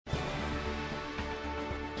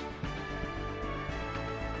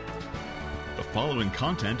following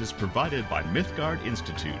content is provided by Mythgard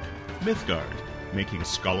Institute. Mythgard, making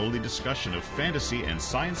scholarly discussion of fantasy and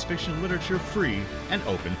science fiction literature free and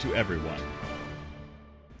open to everyone.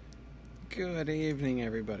 Good evening,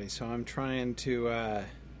 everybody. So I'm trying to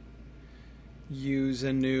use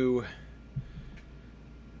a new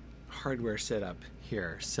hardware setup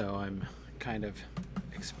here. So I'm kind of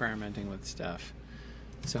experimenting with stuff.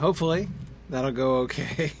 So hopefully that'll go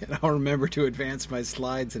okay. And I'll remember to advance my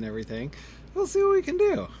slides and everything. We'll see what we can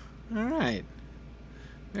do. All right.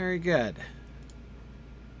 Very good.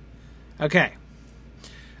 Okay.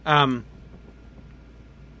 Yeah,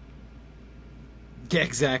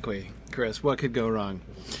 exactly, Chris. What could go wrong?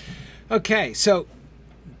 Okay, so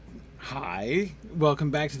hi.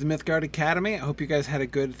 Welcome back to the Mythgard Academy. I hope you guys had a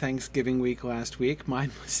good Thanksgiving week last week.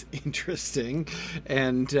 Mine was interesting,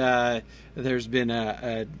 and there's been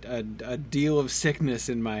a deal of sickness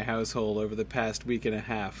in my household over the past week and a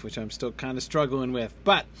half, which I'm still kind of struggling with,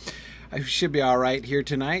 but I should be all right here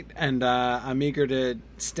tonight, and I'm eager to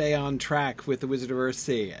stay on track with the Wizard of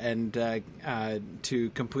Earthsea and to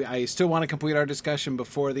complete. I still want to complete our discussion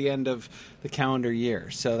before the end of the calendar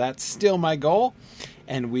year, so that's still my goal,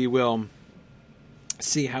 and we will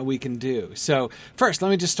see how we can do. So first, let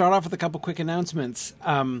me just start off with a couple quick announcements.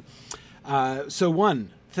 So one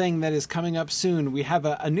thing that is coming up soon, we have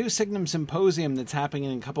a new Signum Symposium that's happening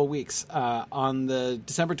in a couple weeks on the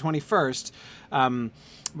December 21st.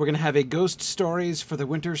 We're going to have a Ghost Stories for the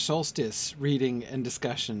Winter Solstice reading and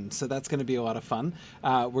discussion, so that's going to be a lot of fun.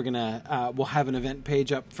 We'll have an event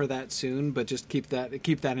page up for that soon, but just keep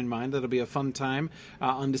that in mind. That'll be a fun time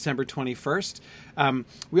on December 21st.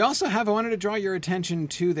 We also I wanted to draw your attention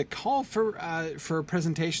to the call for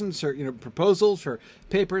presentations, or proposals for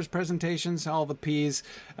papers, presentations, all the P's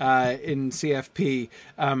in CFP.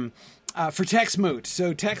 For TextMoot.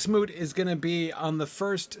 So TextMoot is going to be on the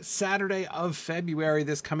first Saturday of February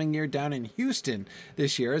this coming year down in Houston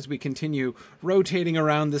this year as we continue rotating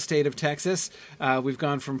around the state of Texas. We've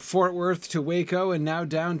gone from Fort Worth to Waco and now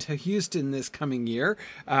down to Houston this coming year.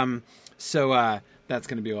 So that's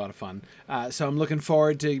going to be a lot of fun. So I'm looking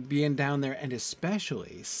forward to being down there, and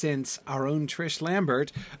especially since our own Trish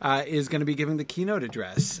Lambert is going to be giving the keynote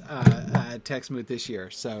address at TextMoot this year.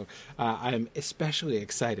 So I'm especially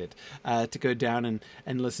excited to go down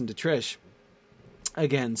and listen to Trish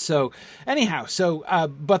again. So anyhow,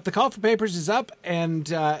 but the call for papers is up, and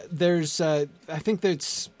there's I think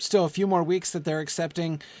there's still a few more weeks that they're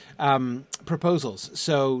accepting proposals.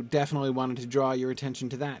 So definitely wanted to draw your attention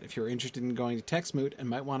to that if you're interested in going to TextMoot and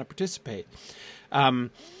might want to participate. Last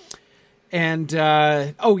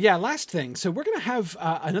thing. So we're going to have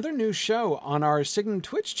another new show on our Signum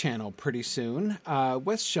Twitch channel pretty soon.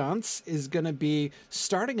 Wes Shantz is going to be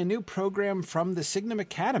starting a new program from the Signum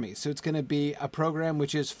Academy. So it's going to be a program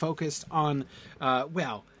which is focused on,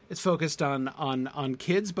 it's focused on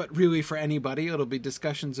kids, but really for anybody. It'll be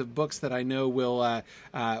discussions of books that I know will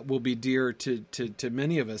be dear to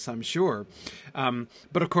many of us, I'm sure.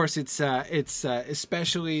 But of course, it's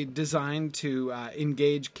especially designed to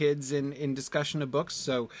engage kids in discussion of books.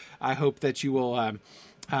 So I hope that you will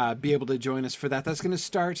be able to join us for that. That's going to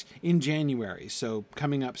start in January, so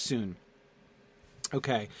coming up soon.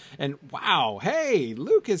 Okay, and wow, hey,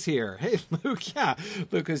 Luke is here. Hey, Luke, yeah.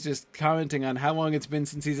 Luke is just commenting on how long it's been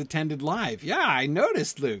since he's attended live. Yeah, I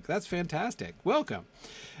noticed, Luke. That's fantastic. Welcome.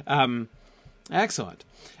 Excellent.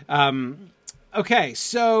 Okay,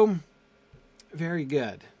 so very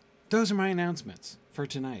good. Those are my announcements for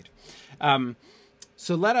tonight.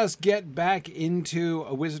 So let us get back into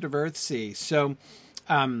A Wizard of Earthsea. So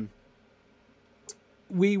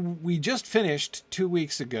we just finished 2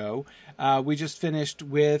 weeks ago. We just finished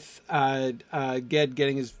with Ged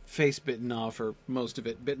getting his face bitten off, or most of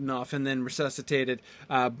it bitten off, and then resuscitated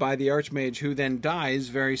by the Archmage, who then dies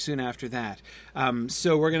very soon after that.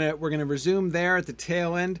 So we're gonna resume there at the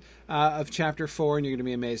tail end of chapter 4, and you're gonna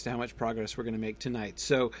be amazed at how much progress we're gonna make tonight.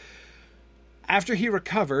 So after he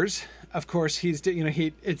recovers, of course,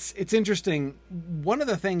 it's interesting. One of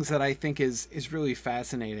the things that I think is really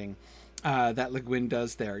fascinating that Le Guin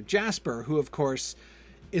does there, Jasper, who of course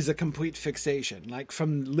is a complete fixation, like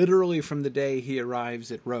literally from the day he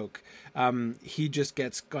arrives at Roke, he just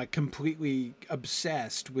gets like completely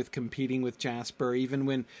obsessed with competing with Jasper, even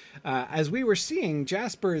when, as we were seeing,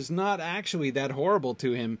 Jasper is not actually that horrible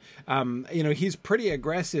to him. He's pretty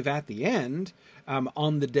aggressive at the end,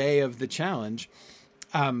 on the day of the challenge,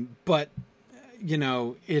 but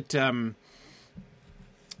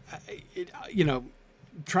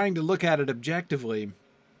trying to look at it objectively,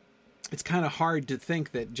 it's kind of hard to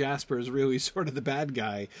think that Jasper is really sort of the bad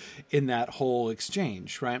guy in that whole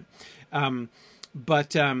exchange, right?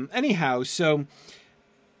 But anyhow, so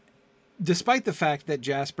despite the fact that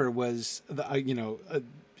Jasper was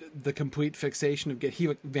the complete fixation of Ged,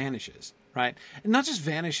 he vanishes, right? And not just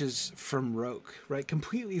vanishes from Roke, right?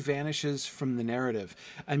 Completely vanishes from the narrative.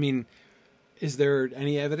 I mean, is there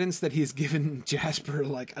any evidence that he's given Jasper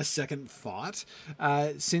like a second thought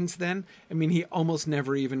since then? I mean, he almost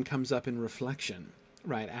never even comes up in reflection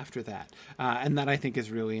right after that. And that I think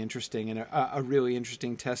is really interesting, and a really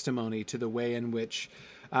interesting testimony to the way in which,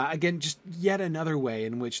 again, just yet another way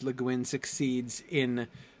in which Le Guin succeeds in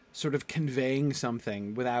sort of conveying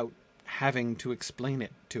something without having to explain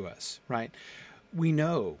it to us, right? We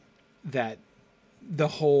know that the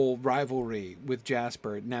whole rivalry with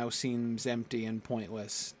Jasper now seems empty and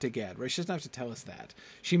pointless to Ged, right? She doesn't have to tell us that.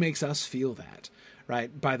 She makes us feel that,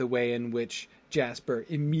 right? By the way in which Jasper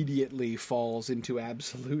immediately falls into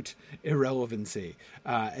absolute irrelevancy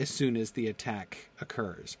as soon as the attack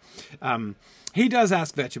occurs. He does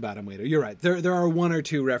ask Vetch about him later. You're right. There are one or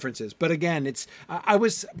two references, but again, I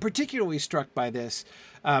was particularly struck by this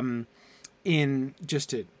in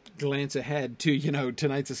just to glance ahead to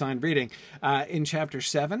tonight's assigned reading in chapter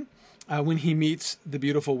 7 when he meets the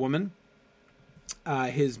beautiful woman,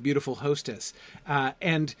 his beautiful hostess,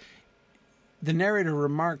 and the narrator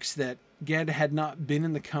remarks that Ged had not been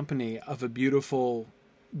in the company of a beautiful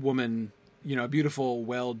woman, a beautiful,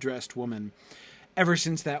 well-dressed woman, ever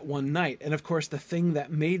since that one night. And of course, the thing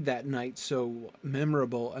that made that night so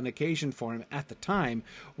memorable an occasion for him at the time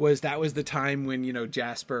was that was the time when,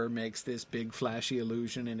 Jasper makes this big flashy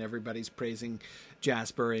illusion and everybody's praising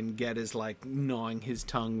Jasper, and Ged is like gnawing his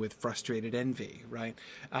tongue with frustrated envy, right?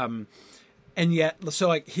 And yet, so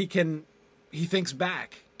like he thinks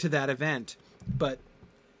back to that event, but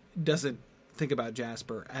doesn't think about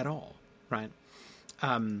Jasper at all, right?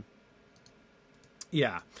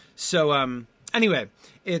 Yeah. So, anyway,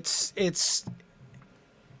 it's.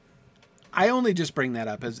 I only just bring that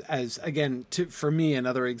up as again, for me,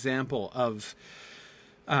 another example of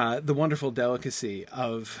the wonderful delicacy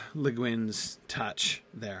of Le Guin's touch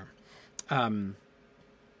there. Yeah.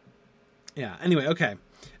 Anyway, okay.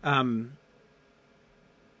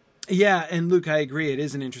 Yeah, and Luke, I agree. It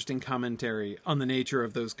is an interesting commentary on the nature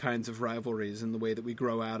of those kinds of rivalries and the way that we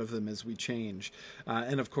grow out of them as we change.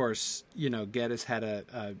 And of course, Ged has had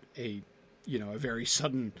a very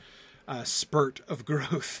sudden spurt of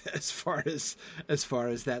growth as far as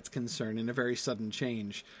that's concerned, and a very sudden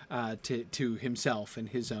change to himself and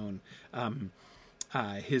his own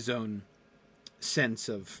sense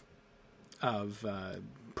of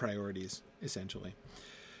priorities, essentially.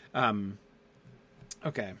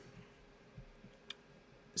 Okay.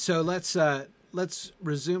 So let's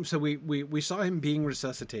resume. So we saw him being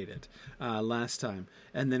resuscitated last time,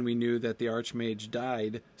 and then we knew that the Archmage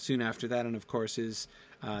died soon after that, and of course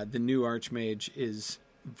the new Archmage is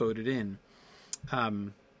voted in. Hang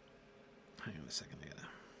on a second,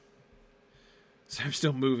 so I'm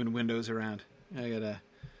still moving windows around. I gotta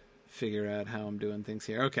figure out how I'm doing things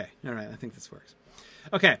here. Okay, all right, I think this works.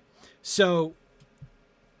 Okay, so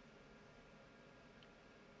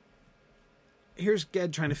here's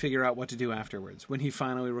Ged trying to figure out what to do afterwards when he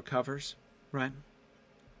finally recovers, right?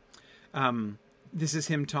 This is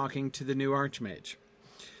him talking to the new Archmage.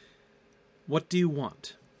 What do you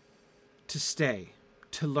want? To stay,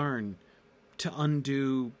 to learn, to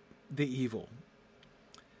undo the evil.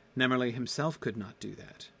 Nemmerle himself could not do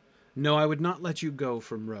that. No, I would not let you go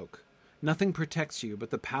from Roke. Nothing protects you but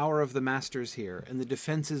the power of the masters here and the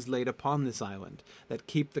defenses laid upon this island that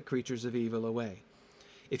keep the creatures of evil away.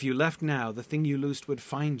 If you left now, the thing you loosed would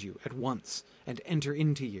find you at once, and enter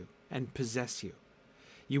into you, and possess you.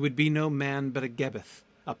 You would be no man but a Gebeth,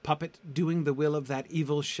 a puppet doing the will of that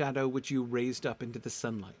evil shadow which you raised up into the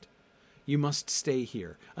sunlight. You must stay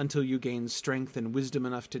here, until you gain strength and wisdom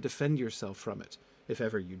enough to defend yourself from it, if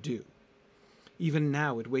ever you do. Even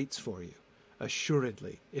now it waits for you.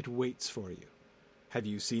 Assuredly it waits for you. Have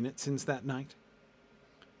you seen it since that night?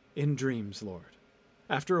 In dreams, Lord.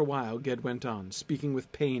 After a while, Ged went on, speaking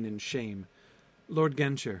with pain and shame. Lord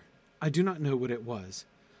Genscher, I do not know what it was,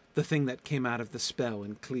 the thing that came out of the spell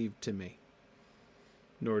and cleaved to me.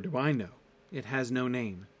 Nor do I know. It has no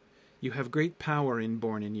name. You have great power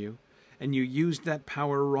inborn in you, and you used that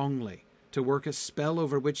power wrongly, to work a spell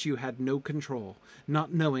over which you had no control,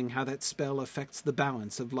 not knowing how that spell affects the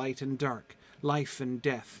balance of light and dark, life and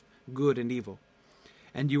death, good and evil.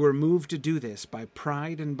 And you were moved to do this by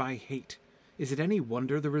pride and by hate. Is it any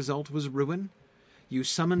wonder the result was ruin? You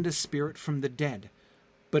summoned a spirit from the dead,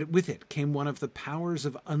 but with it came one of the powers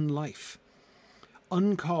of unlife.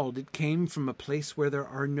 Uncalled, it came from a place where there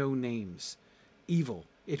are no names. Evil,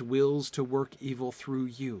 it wills to work evil through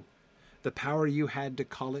you. The power you had to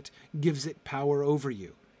call it gives it power over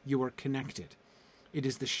you. You are connected. It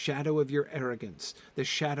is the shadow of your arrogance, the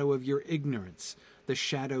shadow of your ignorance, the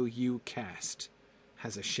shadow you cast.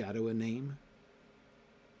 Has a shadow a name?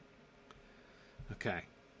 Okay,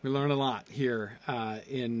 we learn a lot here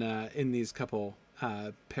in these couple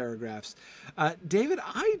paragraphs. David,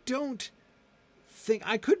 I don't think,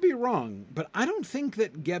 I could be wrong, but I don't think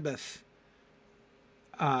that Gebeth,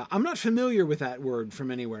 I'm not familiar with that word from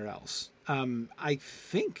anywhere else. I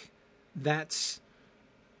think that's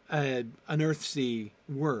an Earthsea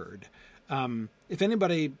word. If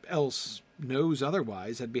anybody else knows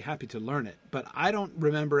otherwise, I'd be happy to learn it, but I don't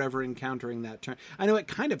remember ever encountering that term. I know it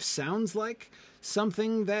kind of sounds like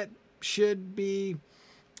something that should be,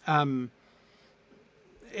 I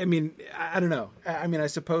mean, I don't know. I mean, I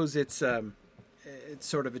suppose it's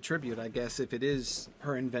sort of a tribute, I guess, if it is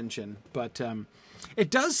her invention, but it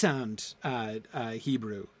does sound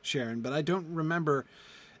Hebrew, Sharon, but I don't remember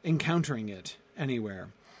encountering it anywhere.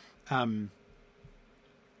 Oh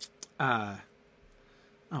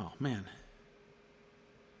man.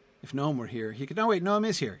 If Noam were here, he could. No, wait, Noam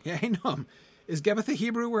is here. Yeah, hey, Noam. Is Gebeth a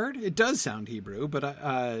Hebrew word? It does sound Hebrew, but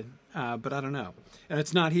I don't know. And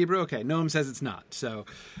it's not Hebrew. Okay, Noam says it's not. So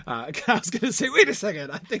I was going to say, wait a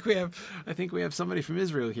second. I think we have somebody from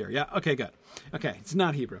Israel here. Yeah. Okay. Good. Okay, it's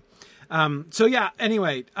not Hebrew. So yeah.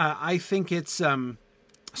 Anyway, I think it's. So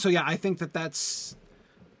yeah, I think that's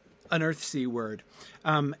an Earthsea word,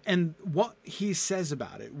 and what he says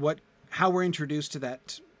about it, how we're introduced to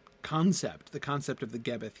that concept, the concept of the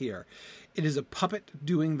Gebeth here. It is a puppet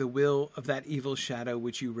doing the will of that evil shadow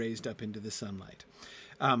which you raised up into the sunlight.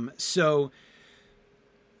 So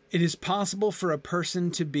it is possible for a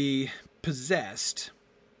person to be possessed,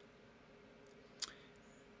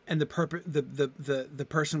 and the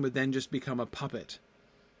person would then just become a puppet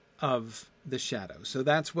of the shadow. So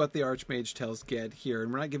that's what the Archmage tells Ged here,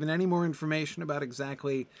 and we're not given any more information about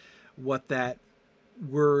exactly what that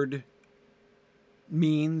word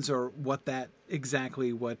means or what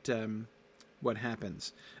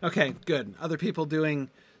happens. Okay, good. Other people doing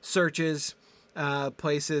searches,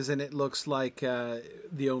 places, and it looks like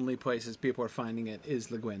the only places people are finding it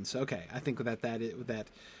is Le Guin. So okay, I think that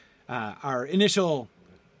our initial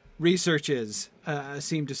researches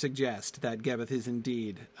seem to suggest that Gebeth is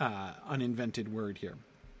indeed an invented word here.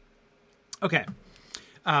 Okay.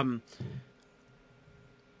 I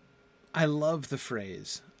love the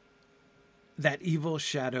phrase, that evil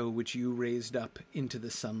shadow which you raised up into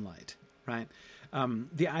the sunlight, right?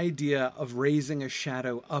 The idea of raising a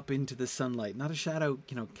shadow up into the sunlight, not a shadow,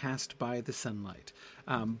 cast by the sunlight,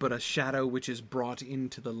 but a shadow which is brought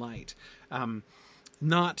into the light,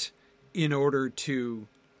 not in order to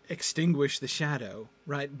extinguish the shadow,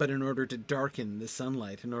 right? But in order to darken the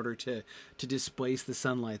sunlight, in order to displace the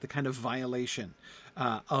sunlight, the kind of violation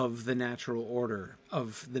of the natural order,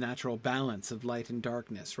 of the natural balance of light and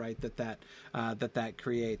darkness, right? That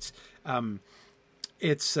creates.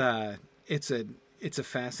 It's a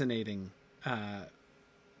fascinating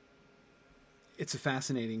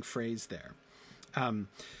phrase there.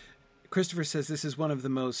 Christopher says this is one of the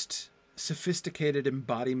most sophisticated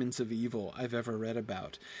embodiments of evil I've ever read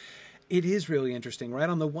about. It is really interesting, right?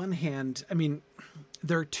 On the one hand, I mean,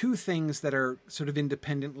 there are two things that are sort of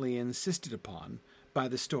independently insisted upon by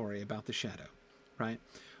the story about the shadow, right?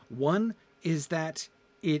 One is that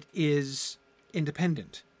it is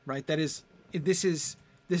independent, right? That is, this is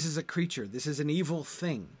a creature. This is an evil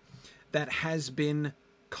thing that has been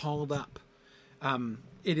called up.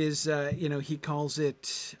 It is, he calls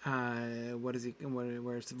it, where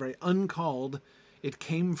it's very uncalled. It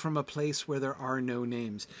came from a place where there are no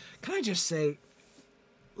names. Can I just say,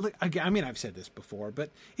 look, I mean, I've said this before,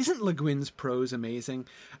 but isn't Le Guin's prose amazing?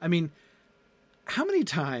 I mean, how many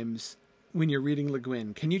times when you're reading Le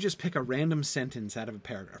Guin, can you just pick a random sentence out of a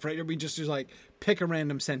paragraph, right? We just like pick a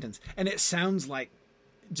random sentence and it sounds like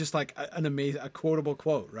just like an amazing, a quotable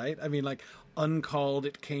quote, right? I mean, like, uncalled,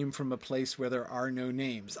 it came from a place where there are no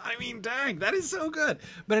names. I mean, dang, that is so good.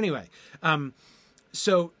 But anyway,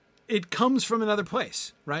 so it comes from another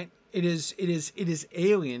place, right? It is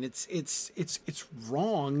alien. It's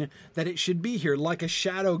wrong that it should be here, like a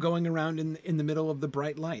shadow going around in the middle of the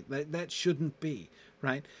bright light. That shouldn't be,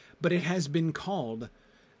 right? But it has been called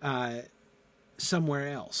somewhere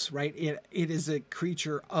else, right? It is a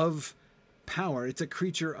creature of power. It's a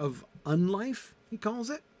creature of unlife, he calls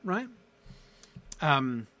it, right?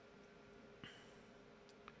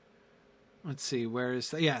 Let's see, where is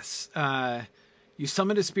that? Yes. You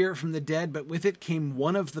summoned a spirit from the dead, but with it came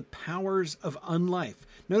one of the powers of unlife.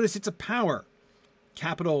 Notice it's a power,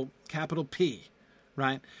 capital P,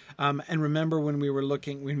 right? And remember when we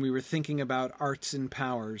were thinking about arts and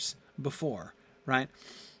powers before, right?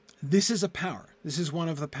 This is a power. This is one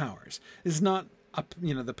of the powers. This is not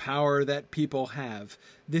the power that people have.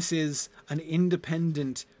 This is an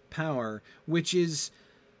independent power, which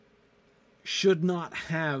should not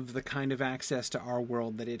have the kind of access to our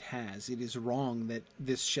world that it has. It is wrong that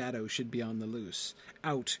this shadow should be on the loose,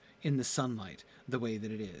 out in the sunlight, the way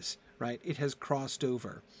that it is, right? It has crossed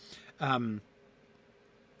over from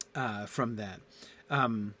that.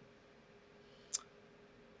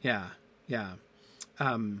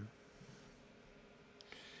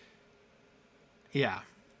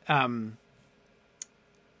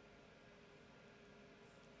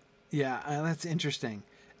 That's interesting.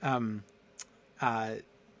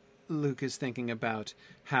 Luke is thinking about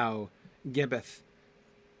how Gibbeth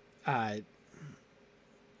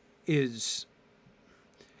is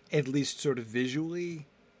at least sort of visually,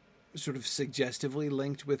 sort of suggestively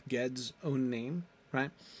linked with Ged's own name,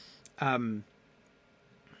 right?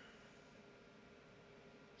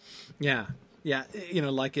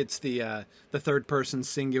 Like it's the third person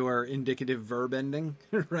singular indicative verb ending,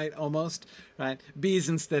 right? Almost, right? B's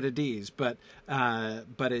instead of D's, but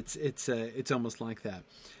it's almost like that.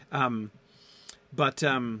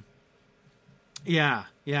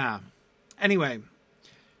 Anyway,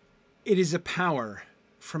 it is a power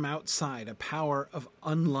from outside, a power of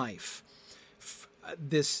unlife.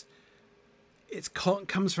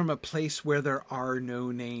 Comes from a place where there are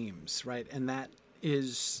no names, right? And that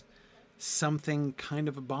is something kind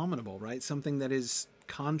of abominable, right? Something that is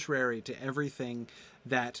contrary to everything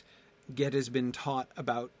that Ged has been taught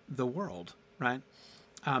about the world, right?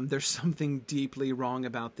 There's something deeply wrong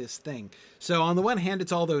about this thing. So on the one hand,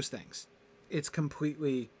 it's all those things. It's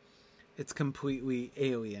completely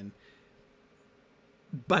alien,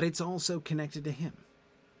 but it's also connected to him,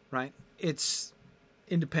 right? It's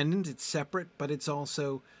independent, it's separate, but it's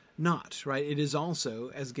also not, right? It is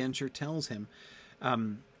also, as Genscher tells him,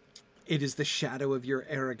 it is the shadow of your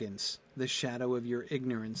arrogance, the shadow of your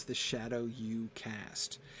ignorance, the shadow you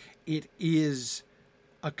cast. It is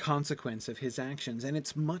a consequence of his actions, and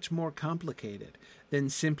it's much more complicated than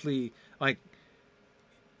simply like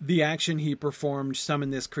the action he performed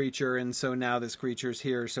summoned this creature, and so now this creature's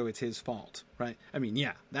here, so it's his fault, right? I mean,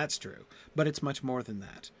 yeah, that's true, but it's much more than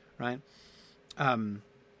that, right?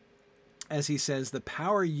 As he says, the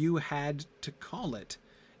power you had to call it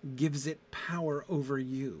gives it power over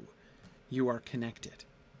you. You are connected.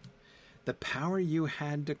 The power you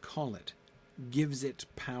had to call it gives it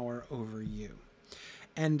power over you.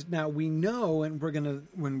 And now we know, and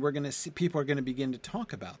when we're gonna see, people are gonna begin to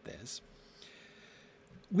talk about this.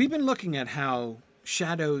 We've been looking at how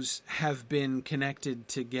shadows have been connected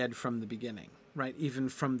to Ged from the beginning, right? Even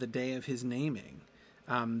from the day of his naming,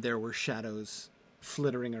 there were shadows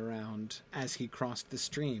flittering around as he crossed the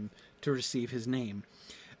stream to receive his name.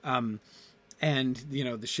 And,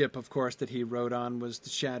 the ship, of course, that he rode on was the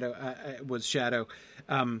Shadow.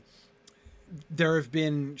 There have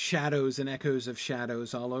been shadows and echoes of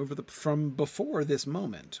shadows all over from before this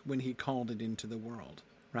moment when he called it into the world,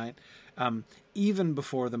 right? Even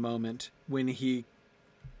before the moment when he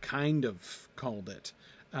kind of called it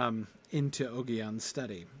into Ogion's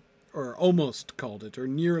study, or almost called it, or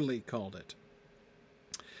nearly called it.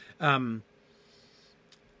 And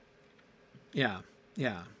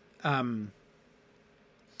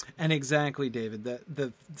exactly, David,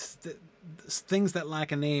 the things that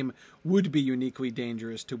lack a name would be uniquely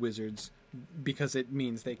dangerous to wizards because it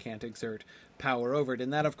means they can't exert power over it.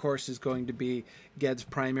 And that, of course, is going to be Ged's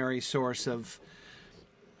primary source of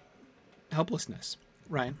helplessness,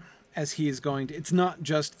 right? As he is going to... It's not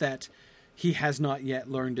just that he has not yet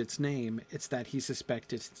learned its name, it's that he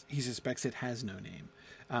suspects it has no name,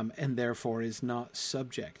 and therefore is not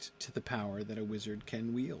subject to the power that a wizard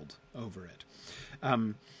can wield over it.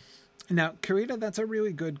 Now, Karita, that's a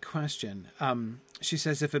really good question. She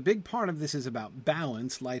says, if a big part of this is about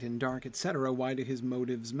balance, light and dark, etc., why do his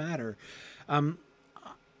motives matter? So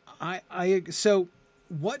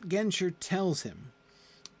what Genscher tells him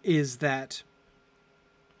is that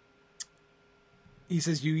he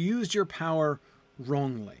says, you used your power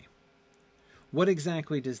wrongly. What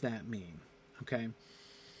exactly does that mean? Okay.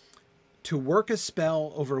 To work a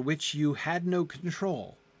spell over which you had no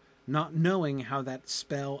control, not knowing how that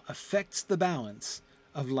spell affects the balance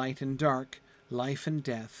of light and dark, life and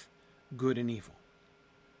death, good and evil.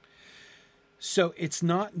 So it's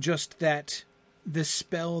not just that the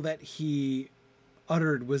spell that he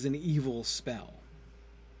uttered was an evil spell.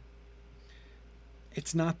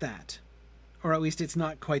 It's not that. Or at least it's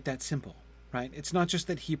not quite that simple, right? It's not just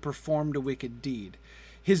that he performed a wicked deed.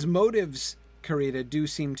 His motives Karita, do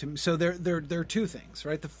seem to... So there are two things,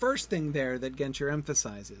 right? The first thing there that Genscher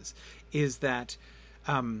emphasizes is that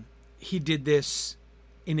he did this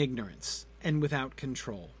in ignorance and without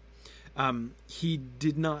control. He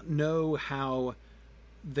did not know how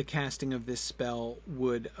the casting of this spell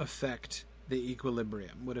would affect the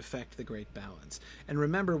equilibrium, would affect the great balance. And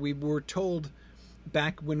remember, we were told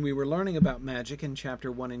back when we were learning about magic in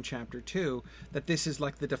Chapter 1 and Chapter 2 that this is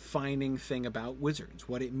like the defining thing about wizards.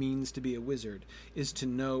 What it means to be a wizard is to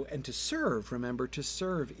know and to serve, remember, to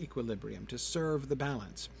serve equilibrium, to serve the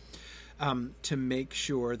balance. To make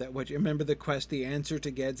sure that what you remember the answer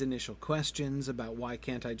to Ged's initial questions about why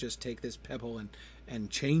can't I just take this pebble and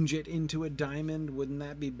change it into a diamond? Wouldn't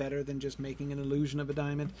that be better than just making an illusion of a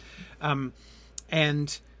diamond?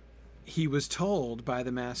 And he was told by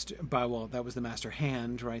the master, that was the master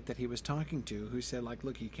hand, right, that he was talking to, who said, like,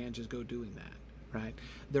 look, you can't just go doing that, right?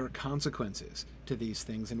 There are consequences to these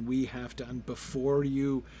things, and we have to, before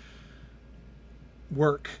you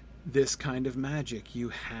work this kind of magic, you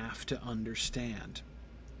have to understand.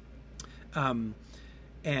 And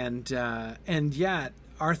yet,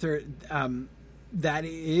 Arthur, that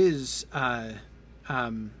is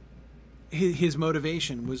his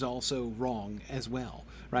motivation was also wrong as well,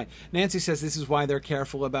 right? Nancy says this is why they're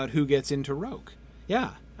careful about who gets into Rogue.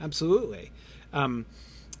 Yeah, absolutely.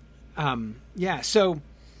 Yeah. So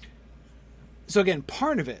again,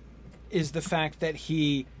 part of it is the fact that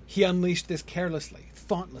he unleashed this carelessly,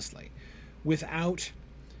 thoughtlessly, without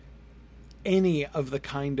any of the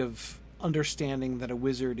kind of understanding that a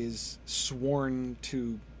wizard is sworn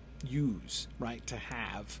to use, right, to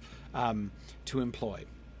have, to employ.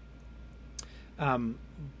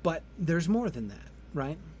 But there's more than that,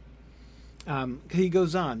 right? He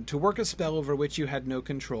goes on, to work a spell over which you had no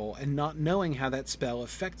control, and not knowing how that spell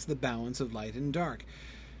affects the balance of light and dark,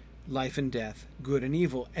 life and death, good and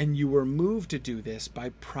evil, and you were moved to do this by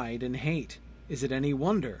pride and hate. Is it any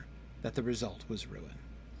wonder that the result was ruin?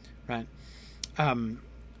 Right?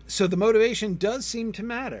 So the motivation does seem to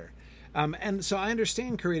matter. And so I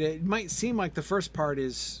understand, Karita, it might seem like the first part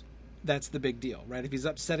is, that's the big deal, right? If he's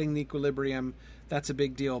upsetting the equilibrium, that's a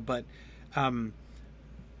big deal. But I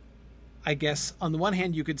guess on the one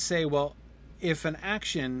hand, you could say, well, if an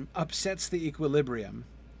action upsets the equilibrium,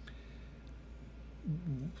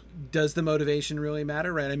 does the motivation really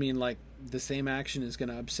matter, right? I mean, like, the same action is going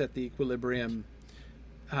to upset the equilibrium,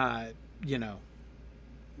 the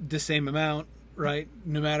same amount, right?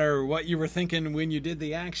 No matter what you were thinking when you did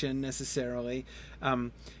the action, necessarily.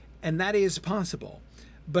 And that is possible.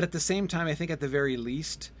 But at the same time, I think at the very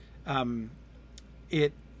least,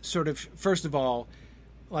 it sort of, first of all,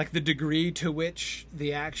 like the degree to which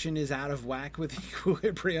the action is out of whack with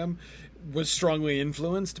equilibrium was strongly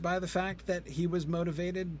influeed by the fact that he was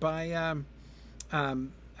motivated by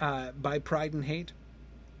pride and hate.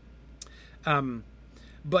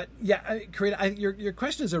 But yeah, Karita, your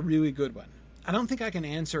question is a really good one. I don't think I can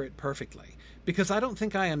answer it perfectly because I don't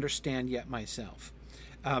think I understand yet myself.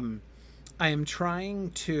 I am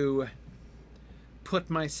trying to put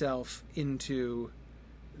myself into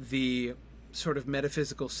the sort of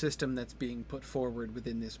metaphysical system that's being put forward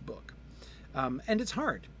within this book, and it's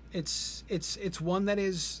hard. It's one that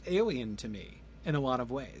is alien to me in a lot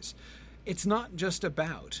of ways. It's not just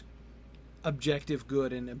about objective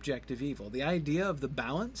good and objective evil. The idea of the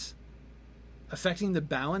balance, affecting the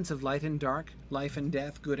balance of light and dark, life and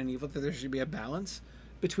death, good and evil, that there should be a balance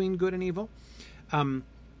between good and evil,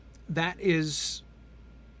 that is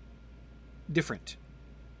different.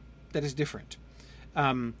 That is different.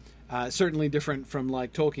 Certainly different from,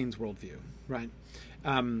 like, Tolkien's worldview, right?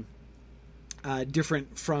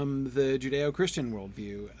 Different from the Judeo-Christian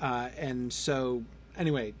worldview. And so,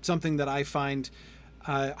 anyway, something that I find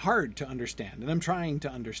hard to understand, and I'm trying to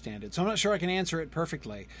understand it. So I'm not sure I can answer it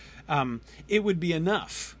perfectly. It would be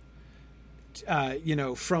enough,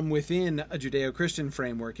 from within a Judeo-Christian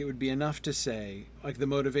framework, it would be enough to say, like, the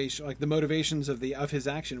motivations of his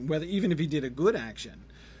action, whether even if he did a good action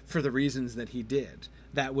for the reasons that he did,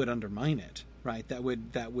 that would undermine it, right? That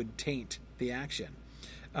would taint the action.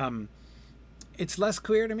 It's less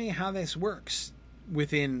clear to me how this works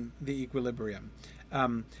within the equilibrium.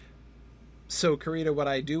 So, Karita, what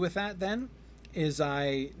I do with that then is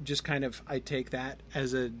I just I take that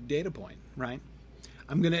as a data point, right?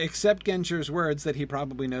 I'm going to accept Genscher's words that he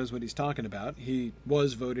probably knows what he's talking about. He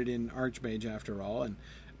was voted in Archmage after all, and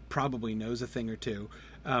probably knows a thing or two.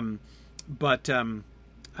 But then,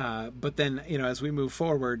 as we move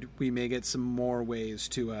forward, we may get some more ways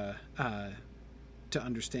to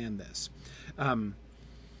understand this.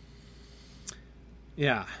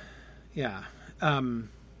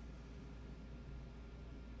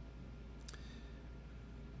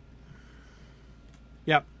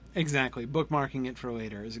 Yep, exactly. Bookmarking it for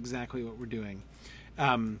later is exactly what we're doing.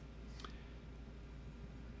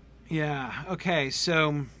 Yeah, okay,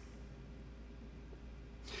 so...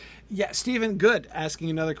 Yeah, Stephen, good. Asking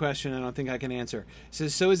another question I don't think I can answer.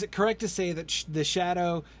 Says, so is it correct to say that the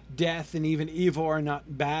shadow, death, and even evil are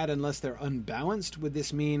not bad unless they're unbalanced? Would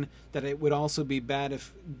this mean that it would also be bad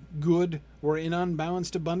if good were in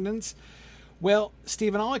unbalanced abundance? Well,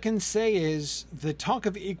 Stephen, all I can say is the talk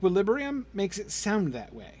of equilibrium makes it sound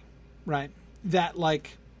that way, right? That,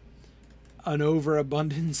 like, an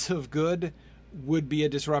overabundance of good would be a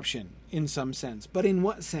disruption in some sense. But in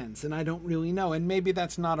what sense? And I don't really know. And maybe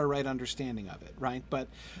that's not a right understanding of it, right? But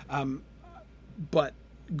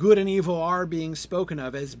good and evil are being spoken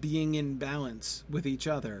of as being in balance with each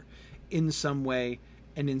other in some way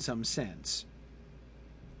and in some sense.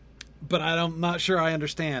 But I'm not sure I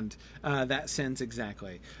understand that sense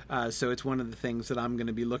exactly. So it's one of the things that I'm going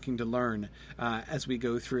to be looking to learn as we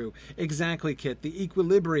go through. Exactly, Kit. The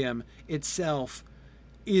equilibrium itself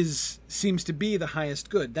seems to be the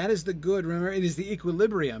highest good. That is the good. Remember, it is the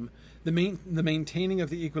equilibrium, the maintaining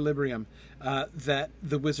of the equilibrium that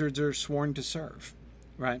the wizards are sworn to serve,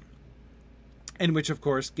 right? And which, of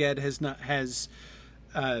course, Ged has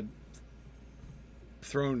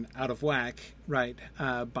thrown out of whack, right,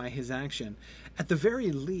 by his action. At the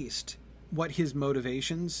very least, what his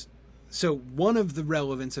motivations... So one of the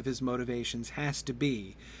relevance of his motivations has to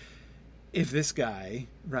be, if this guy,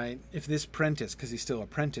 right, if this prentice, because he's still a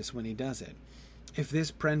prentice when he does it, if this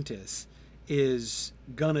prentice is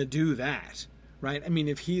gonna do that, right, I mean,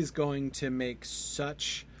 if he's going to make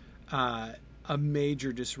such a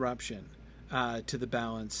major disruption to the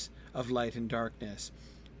balance of light and darkness,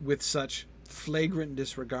 with such flagrant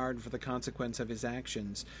disregard for the consequence of his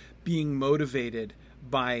actions, being motivated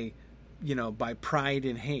by pride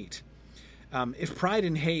and hate. If pride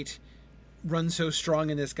and hate run so strong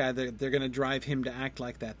in this guy that they're going to drive him to act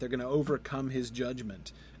like that, they're going to overcome his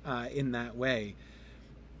judgment in that way.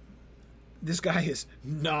 This guy is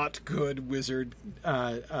not good wizard,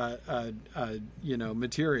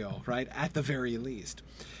 material, right? At the very least.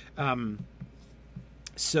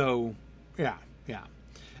 So, yeah.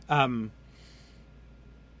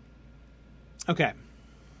 Okay.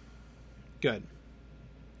 Good.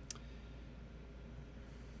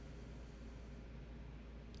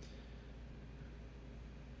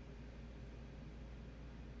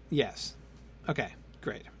 Yes. Okay.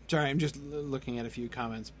 Great. Sorry, I'm just looking at a few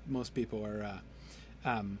comments. Most people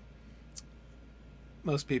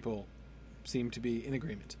seem to be in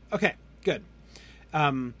agreement. Okay. Good.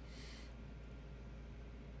 Let's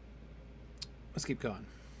keep going.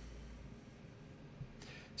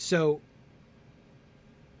 So,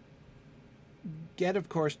 Ged, of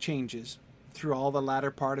course, changes through all the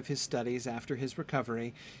latter part of his studies after his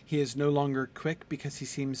recovery. He is no longer quick because he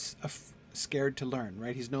seems scared to learn,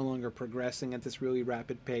 right? He's no longer progressing at this really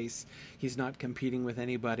rapid pace. He's not competing with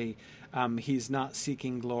anybody. He's not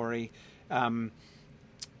seeking glory.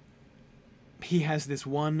 He has this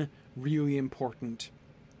one really important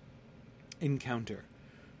encounter,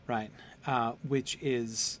 right? Which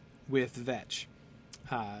is with Vetch,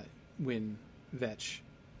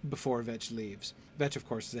 before Vetch leaves. Vetch, of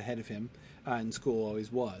course, is ahead of him, in school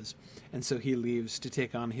always was, and so he leaves to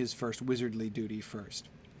take on his first wizardly duty first.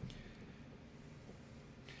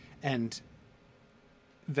 And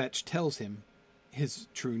Vetch tells him his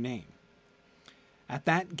true name. At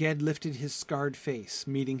that, Ged lifted his scarred face,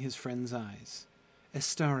 meeting his friend's eyes.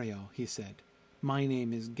 "Estario," he said, "my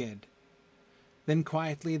name is Ged." Then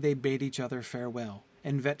quietly they bade each other farewell,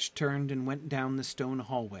 and Vetch turned and went down the stone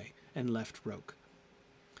hallway and left Roke.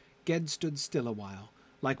 Ged stood still a while,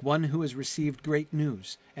 like one who has received great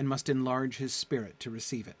news and must enlarge his spirit to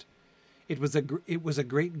receive it. It was a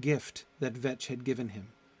great gift that Vetch had given him,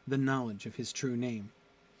 the knowledge of his true name.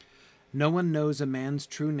 No one knows a man's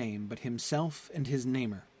true name but himself and his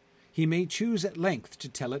namer. He may choose at length to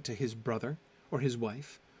tell it to his brother, or his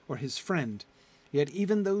wife, or his friend, yet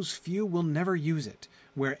even those few will never use it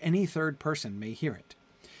where any third person may hear it.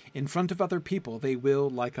 In front of other people they will,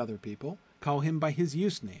 like other people, call him by his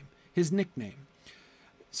use name, his nickname,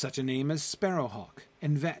 such a name as Sparrowhawk,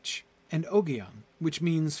 and Vetch, and Ogion, which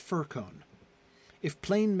means fir cone. If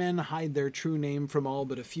plain men hide their true name from all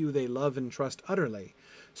but a few they love and trust utterly,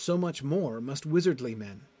 so much more must wizardly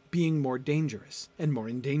men, being more dangerous and more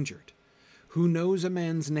endangered. Who knows a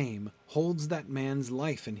man's name holds that man's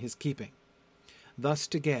life in his keeping. Thus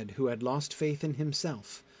to Ged, who had lost faith in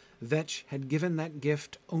himself, Vetch had given that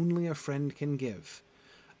gift only a friend can give,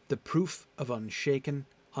 the proof of unshaken,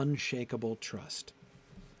 unshakable trust.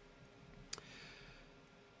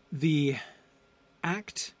 The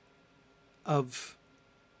act of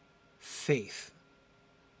faith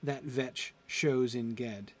that Vetch shows in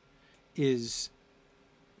Ged is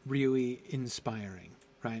really inspiring,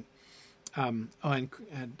 right?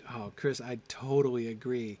 Chris, I totally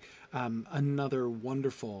agree. Another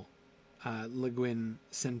wonderful Le Guin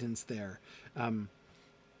sentence there. Let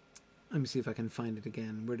me see if I can find it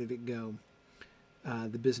again. Where did it go?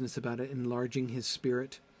 The business about it enlarging his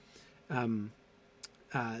spirit.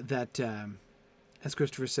 As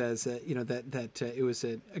Christopher says, that it was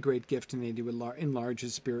a great gift, and he would enlarge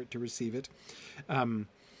his spirit to receive it.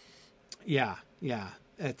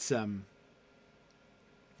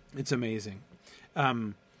 It's amazing.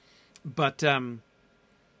 But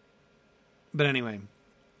anyway,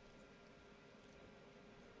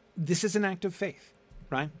 this is an act of faith,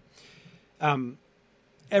 right?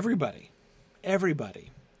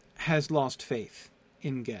 Everybody has lost faith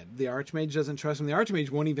in Ged. The Archmage doesn't trust him. The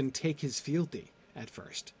Archmage won't even take his fealty at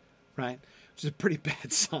first, right? Which is a pretty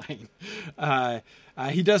bad sign.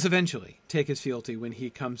 He does eventually take his fealty when he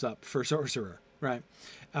comes up for Sorcerer, right?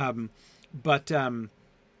 But the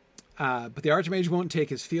Archmage won't take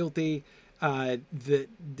his fealty.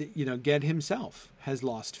 Ged himself has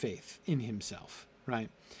lost faith in himself, right?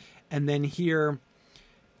 And then here,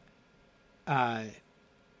 out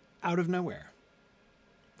of nowhere,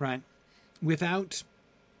 right? Without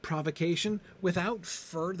provocation, without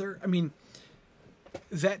further,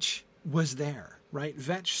 Vetch was there, right?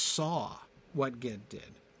 Vetch saw what Ged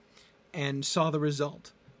did and saw the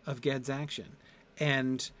result of Ged's action,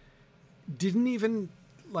 and didn't even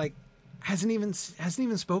hasn't even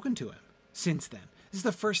spoken to him since then. This is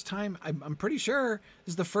the first time, I'm pretty sure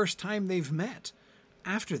this is the first time they've met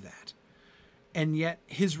after that. And yet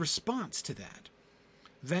his response to that,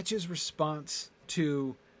 Vetch's response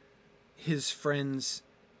to his friend's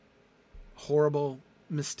horrible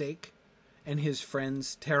mistake and his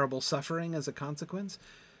friend's terrible suffering as a consequence,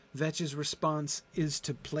 Vetch's response is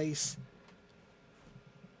to place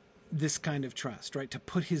this kind of trust, right? To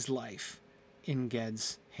put his life in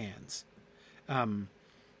Ged's hands.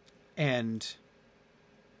 And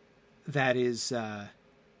that is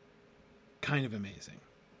kind of amazing.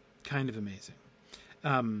 Kind of amazing.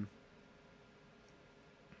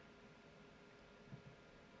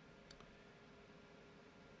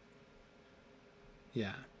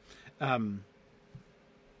 Yeah.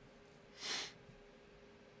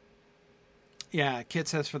 Kit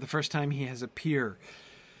says for the first time he has a peer.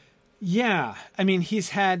 Yeah,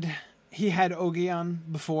 he had Ogion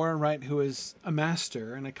before, right, who is a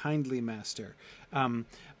master and a kindly master.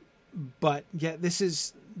 But yet this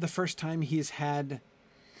is the first time he's had,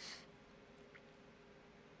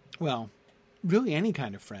 well, really any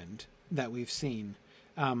kind of friend that we've seen.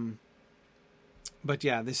 But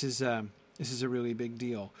yeah, this is a really big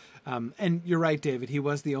deal. And you're right, David, he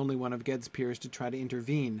was the only one of Ged's peers to try to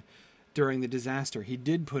intervene during the disaster. He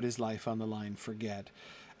did put his life on the line for Ged,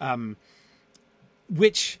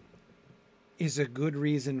 which is a good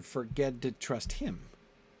reason for Ged to trust him,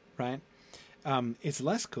 right? It's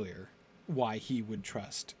less clear why he would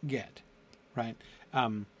trust Ged, right?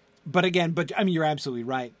 But you're absolutely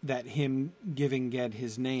right that him giving Ged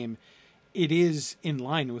his name, it is in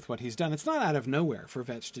line with what he's done. It's not out of nowhere for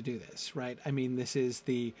Vetch to do this, right? This is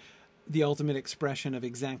the ultimate expression of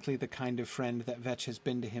exactly the kind of friend that Vetch has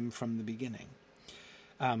been to him from the beginning.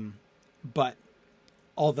 But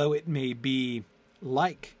although it may be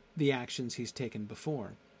like the actions he's taken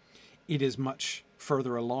before, it is much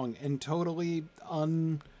further along and totally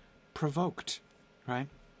unprovoked, right?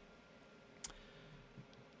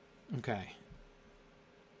 Okay.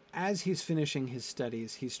 As he's finishing his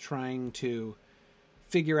studies, he's trying to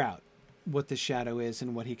figure out what the shadow is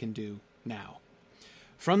and what he can do now.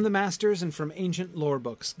 From the masters and from ancient lore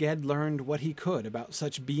books, Ged learned what he could about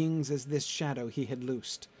such beings as this shadow he had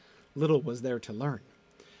loosed. Little was there to learn.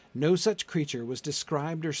 No such creature was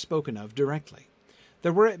described or spoken of directly.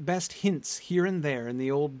 There were at best hints here and there in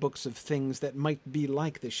the old books of things that might be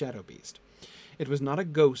like the shadow beast. It was not a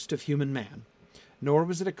ghost of human man, nor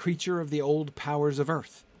was it a creature of the old powers of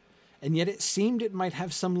earth, and yet it seemed it might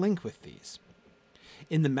have some link with these.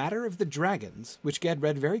 In the matter of the dragons, which Ged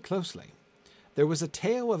read very closely, there was a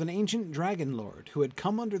tale of an ancient dragon lord who had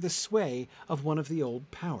come under the sway of one of the old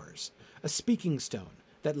powers, a speaking stone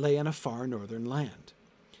that lay in a far northern land.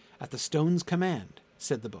 At the stone's command,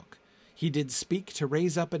 said the book, he did speak to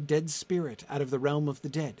raise up a dead spirit out of the realm of the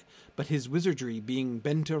dead, but his wizardry being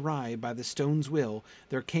bent awry by the stone's will,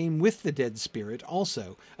 there came with the dead spirit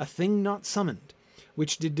also a thing not summoned,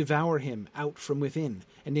 which did devour him out from within,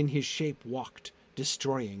 and in his shape walked,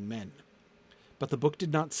 destroying men. But the book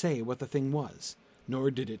did not say what the thing was,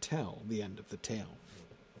 nor did it tell the end of the tale.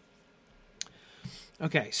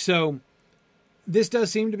 Okay, so this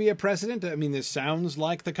does seem to be a precedent. I mean, this sounds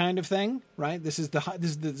like the kind of thing, right? This is the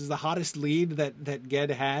hottest lead that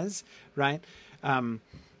Ged has, right?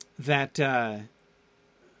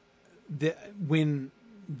 When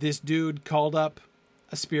this dude called up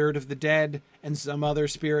a spirit of the dead and some other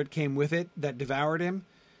spirit came with it that devoured him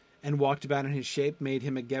and walked about in his shape, made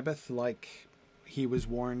him a Gebeth like he was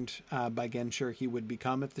warned by Genshur he would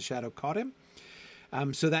become if the shadow caught him.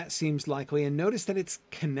 So that seems likely. And notice that it's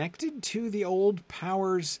connected to the old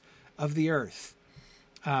powers of the earth.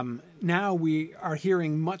 Now we are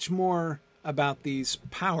hearing much more about these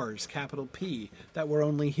powers, capital P, that were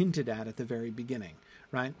only hinted at the very beginning,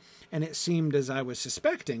 right? And it seemed, as I was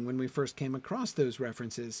suspecting when we first came across those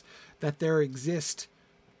references, that there exist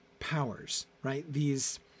powers, right?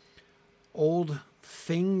 These old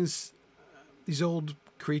things, these old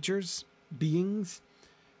creatures, beings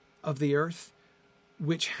of the earth,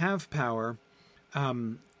 which have power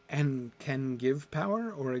and can give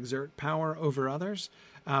power or exert power over others.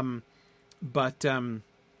 But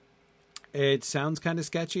it sounds kind of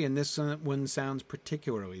sketchy, and this one sounds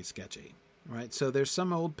particularly sketchy, right? So there's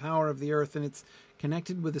some old power of the earth, and it's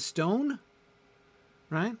connected with a stone,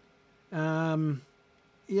 right?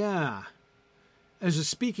 Yeah. There's a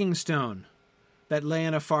speaking stone that lay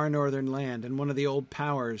in a far northern land, and one of the old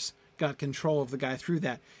powers got control of the guy through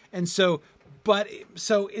that. And so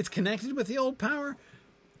it's connected with the old power,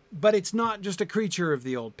 but it's not just a creature of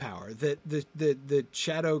the old power. The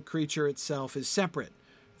shadow creature itself is separate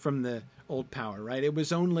from the old power, right? It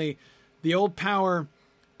was only the old power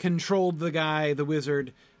controlled the guy, the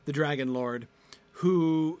wizard, the dragon lord,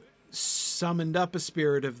 who summoned up a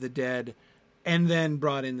spirit of the dead and then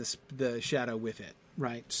brought in the shadow with it,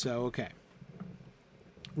 right? So, okay.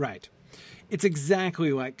 Right. It's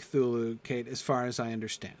exactly like Cthulhu, Kate, as far as I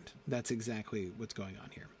understand. That's exactly what's going on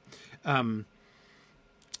here.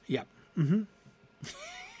 Yeah. Mm-hmm.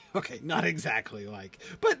 Okay, not exactly like,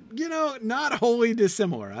 but, not wholly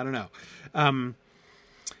dissimilar. I don't know.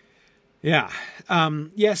 Yeah.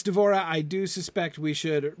 Yes, Devora, I do suspect we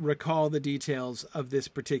should recall the details of this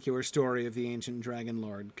particular story of the ancient dragon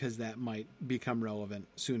lord, because that might become relevant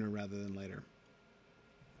sooner rather than later.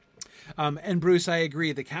 And Bruce, I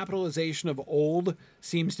agree. The capitalization of old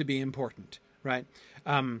seems to be important, right?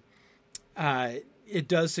 It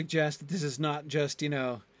does suggest that this is not just,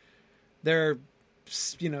 there are,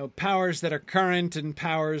 powers that are current and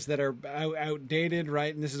powers that are outdated,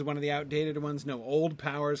 right? And this is one of the outdated ones. No, old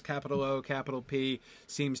powers, capital O, capital P,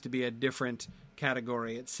 seems to be a different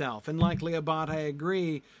category itself. And like Leobat, I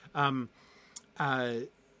agree.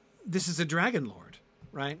 This is a dragon lord,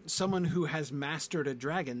 right? Someone who has mastered a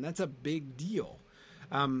dragon. That's a big deal.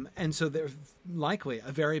 And so they're likely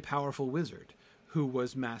a very powerful wizard who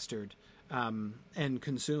was mastered and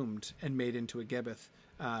consumed and made into a Gebeth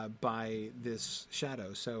by this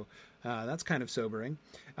shadow. So that's kind of sobering.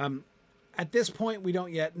 At this point, we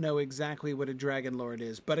don't yet know exactly what a dragon lord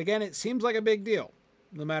is. But again, it seems like a big deal,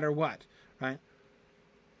 no matter what, right?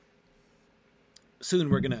 Soon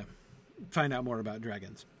we're going to find out more about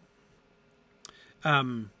dragons.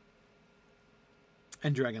 And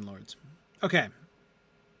dragon lords. Okay.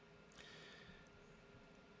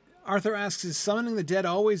 Arthur asks, is summoning the dead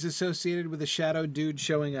always associated with a shadow dude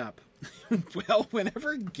showing up? Well,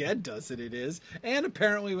 whenever Ged does it, it is. And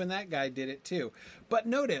apparently when that guy did it too. But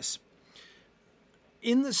notice,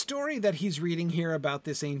 in the story that he's reading here about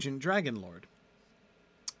this ancient dragon lord,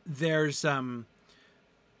 there's the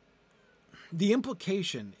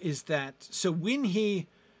implication is that, so when he,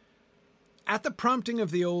 at the prompting of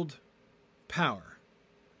the old power,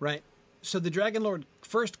 right? So the dragon lord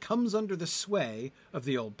first comes under the sway of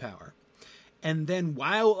the old power. And then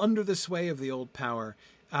while under the sway of the old power,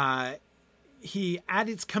 he, at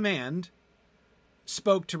its command,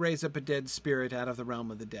 spoke to raise up a dead spirit out of the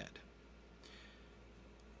realm of the dead.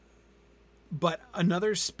 But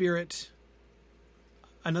another spirit,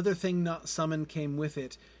 another thing not summoned came with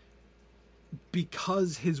it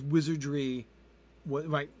because his wizardry,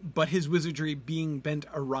 right? But his wizardry being bent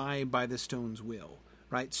awry by the stone's will,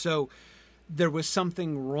 right? So there was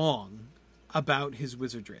something wrong about his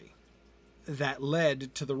wizardry that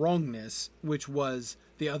led to the wrongness, which was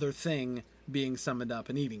the other thing being summoned up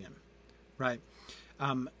and eating him, right?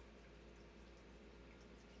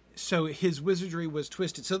 So his wizardry was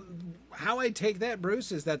twisted. So how I take that,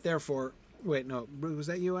 Bruce, is that therefore... Wait, no, Bruce, was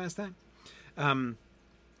that you who asked that?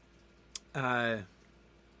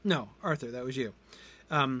 No, Arthur, that was you.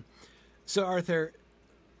 So Arthur,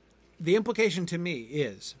 the implication to me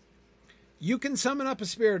is you can summon up a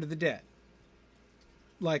spirit of the dead.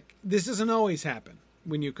 Like, this doesn't always happen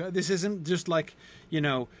when you... This isn't just like,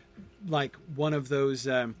 like one of those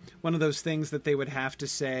things that they would have to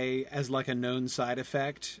say as like a known side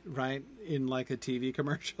effect, right, in like a TV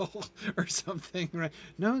commercial or something, right?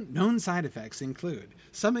 Known side effects include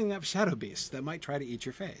summoning up shadow beasts that might try to eat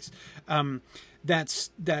your face.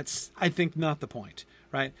 That's I think not the point,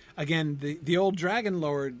 right? Again, the old Dragon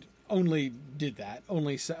Lord only did that,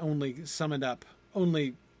 only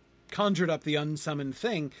conjured up the unsummoned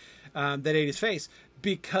thing that ate his face,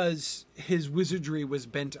 because his wizardry was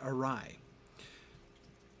bent awry.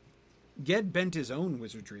 Ged bent his own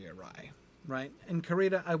wizardry awry, right? And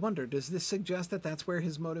Karita, I wonder, does this suggest that that's where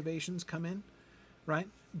his motivations come in, right?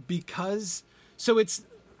 Because, so it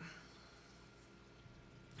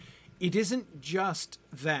isn't just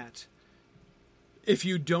that if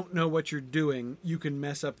you don't know what you're doing, you can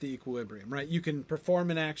mess up the equilibrium, right? You can perform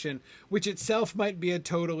an action, which itself might be a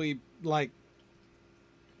totally, like,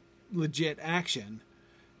 legit action,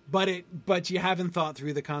 but you haven't thought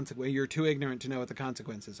through the consequence. You're too ignorant to know what the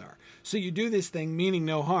consequences are. So you do this thing meaning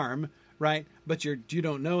no harm, right? But you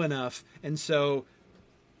don't know enough, and so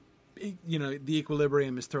the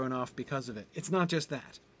equilibrium is thrown off because of it. It's not just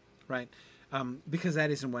that, right? Because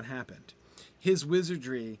that isn't what happened. His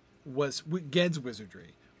wizardry Ged's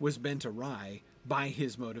wizardry was bent awry by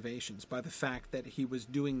his motivations, by the fact that he was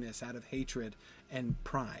doing this out of hatred and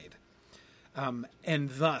pride. And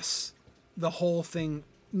thus, the whole thing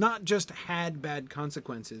not just had bad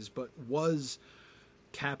consequences, but was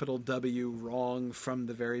capital W wrong from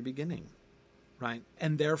the very beginning, right?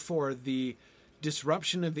 And therefore, the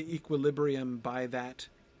disruption of the equilibrium by that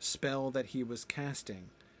spell that he was casting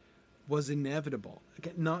was inevitable.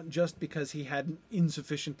 Again, not just because he hadn't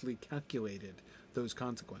insufficiently calculated those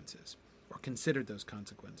consequences or considered those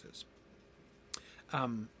consequences,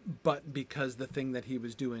 but because the thing that he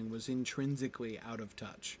was doing was intrinsically out of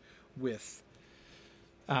touch with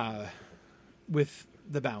the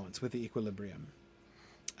balance, with the equilibrium.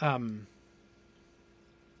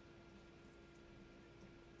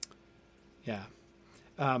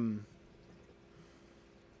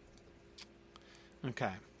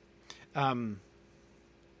 Okay.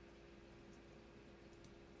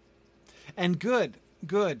 And good.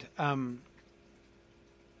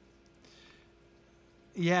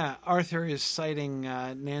 Arthur is citing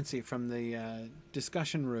Nancy from the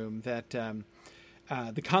discussion room that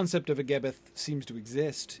the concept of a Gebeth seems to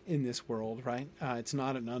exist in this world, right? It's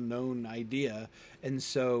not an unknown idea, and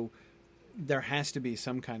so there has to be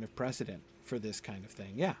some kind of precedent for this kind of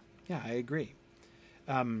thing. Yeah, I agree.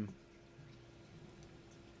 And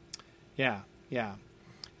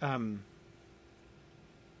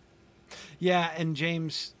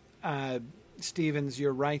James Stevens,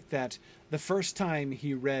 you're right that the first time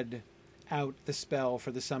he read out the spell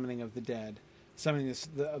for the summoning of the dead,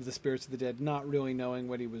 of the spirits of the dead, not really knowing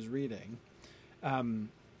what he was reading,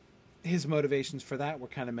 his motivations for that were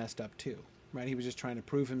kind of messed up too, right? He was just trying to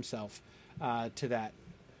prove himself to that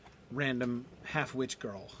random half-witch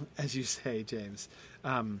girl, as you say, James.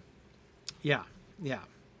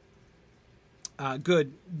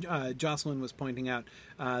 Good. Jocelyn was pointing out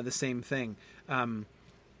the same thing.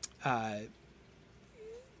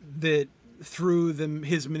 That through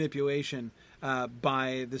his manipulation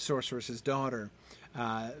by the sorceress's daughter,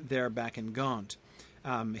 there back in Gaunt,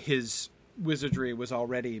 his wizardry was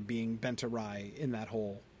already being bent awry in that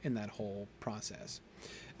whole process.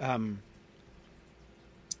 Good.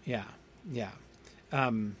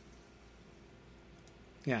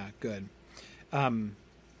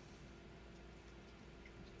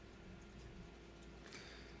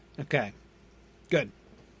 Okay, good.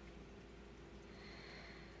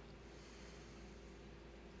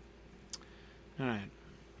 All right,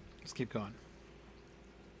 let's keep going.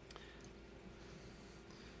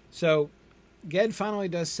 So, Ged finally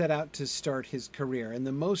does set out to start his career, and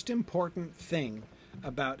the most important thing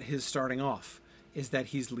about his starting off is that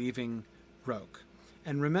he's leaving Roke.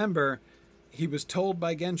 And remember, he was told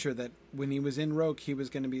by Genscher that when he was in Roke, he was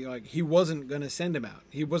going to be like, he wasn't going to send him out.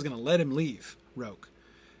 He was going to let him leave Roke.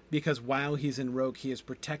 Because while he's in Roke, he is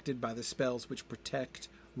protected by the spells which protect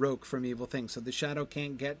Roke from evil things. So the shadow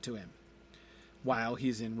can't get to him while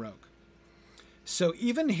he's in Roke. So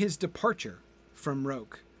even his departure from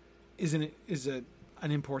Roke is an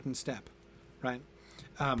important step, right?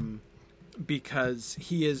 Because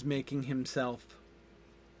he is making himself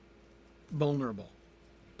vulnerable,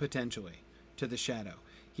 potentially, to the shadow.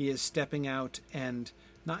 He is stepping out and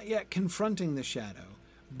not yet confronting the shadow,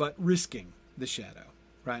 but risking the shadow.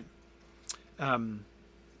 Right.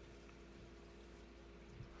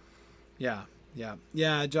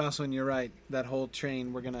 Jocelyn, you're right. That whole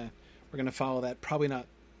chain, we're gonna follow that. Probably not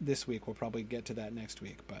this week. We'll probably get to that next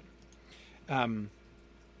week. But,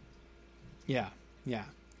 Yeah. Yeah.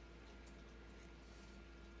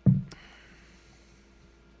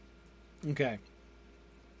 Okay.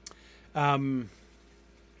 Sorry,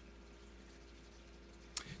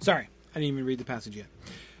 I didn't even read the passage yet.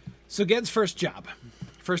 So Ged's first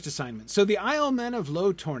assignment. So the Islemen of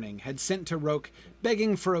Low Torning had sent to Roke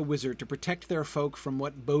begging for a wizard to protect their folk from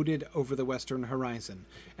what boded over the western horizon,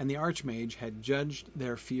 and the Archmage had judged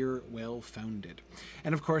their fear well-founded.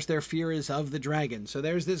 And of course their fear is of the dragon. So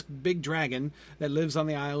there's this big dragon that lives on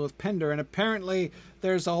the Isle of Pender, and apparently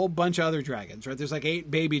there's a whole bunch of other dragons, right? There's like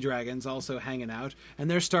 8 baby dragons also hanging out, and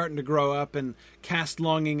they're starting to grow up and cast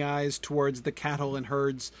longing eyes towards the cattle and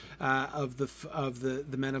herds of the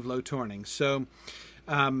men of Low Torning. So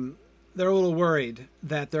they're a little worried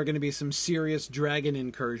that there are going to be some serious dragon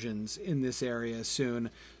incursions in this area soon,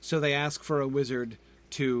 so they ask for a wizard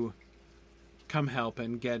to come help,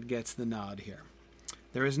 and Ged gets the nod here.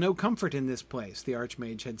 There is no comfort in this place, the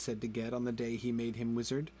Archmage had said to Ged on the day he made him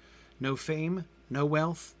wizard. No fame, no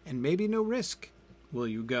wealth, and maybe no risk. Will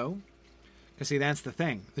you go? Because see, that's the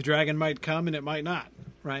thing. The dragon might come and it might not,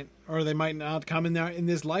 right? Or they might not come in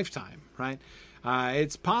this lifetime, right?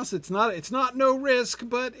 It's possible. It's not no risk,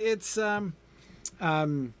 but it's low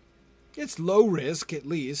risk at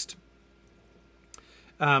least.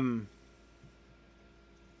 Yeah.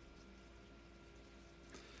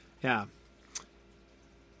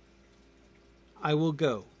 I will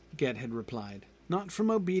go, Ged had replied, not from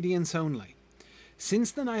obedience only.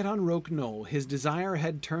 Since the night on Roke Knoll, his desire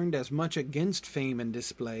had turned as much against fame and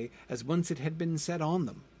display as once it had been set on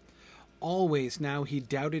them. Always now he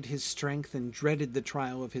doubted his strength and dreaded the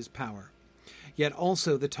trial of his power. Yet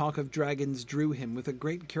also the talk of dragons drew him with a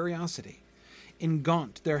great curiosity. In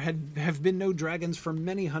Gaunt there have been no dragons for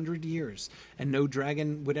many 100 years, and no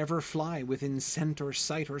dragon would ever fly within scent or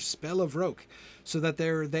sight or spell of Roke, so that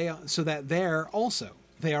there also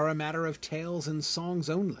they are a matter of tales and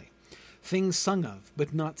songs only, things sung of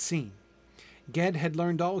but not seen. Ged had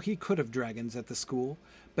learned all he could of dragons at the school,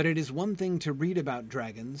 but it is one thing to read about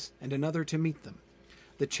dragons, and another to meet them.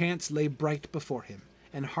 The chance lay bright before him,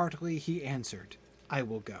 and heartily he answered, I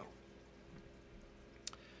will go.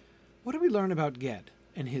 What do we learn about Ged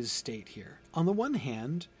and his state here? On the one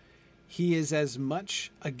hand, he is as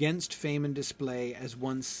much against fame and display as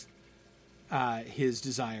once his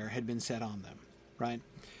desire had been set on them, right?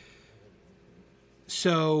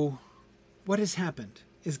 So, what has happened?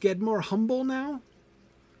 Is Ged more humble now?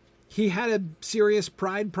 He had a serious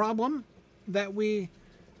pride problem that we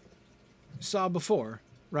saw before,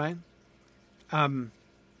 right? Has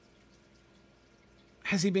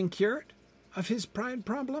he been cured of his pride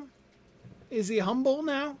problem? Is he humble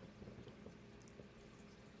now?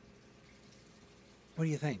 What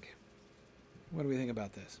do you think? What do we think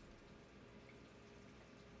about this?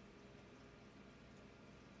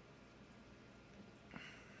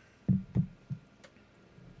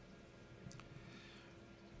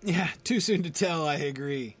 Yeah, too soon to tell, I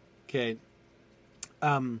agree, Kate.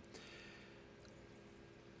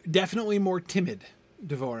 Definitely more timid,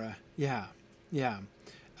 Devora. Yeah.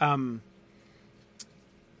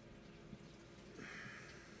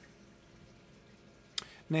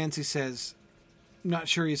 Nancy says, not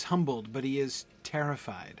sure he's humbled, but he is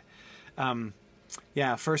terrified.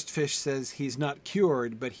 First Fish says he's not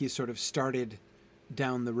cured, but he's sort of started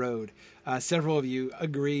down the road. Several of you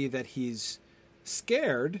agree that he's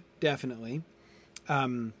scared, definitely.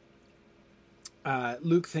 Luke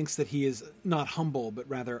thinks that he is not humble, but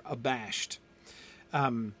rather abashed.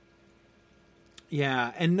 And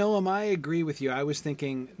Noam, I agree with you. I was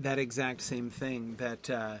thinking that exact same thing,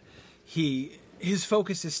 that his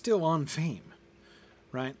focus is still on fame,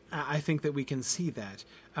 right? I think that we can see that.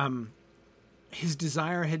 His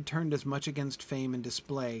desire had turned as much against fame and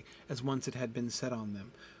display as once it had been set on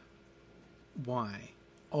them. Why?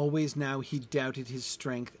 Always now he doubted his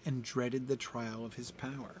strength and dreaded the trial of his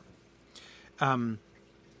power.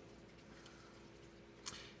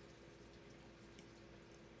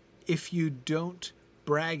 If you don't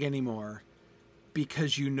brag anymore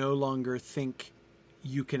because you no longer think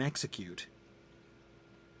you can execute,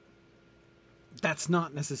 that's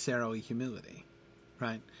not necessarily humility,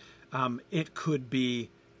 right? It could be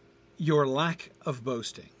your lack of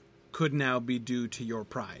boasting could now be due to your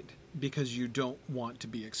pride because you don't want to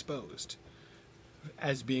be exposed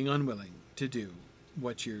as being unwilling to do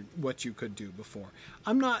what you could do before.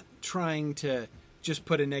 I'm not trying to just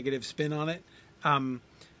put a negative spin on it,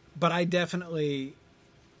 but I definitely,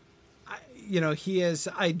 he is.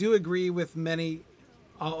 I do agree with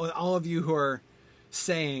all of you who are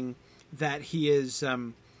saying that he is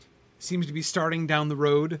seems to be starting down the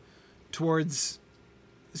road towards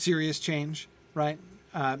serious change, right?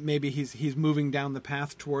 maybe he's moving down the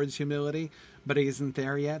path towards humility, but he isn't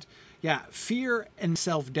there yet. Yeah, fear and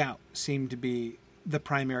self-doubt seem to be the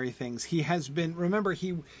primary things. He has been, remember,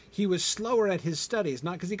 he was slower at his studies,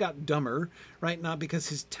 not because he got dumber, right? Not because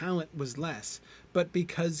his talent was less, but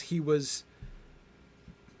because he was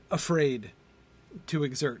afraid to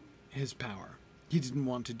exert his power. He didn't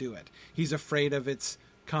want to do it. He's afraid of its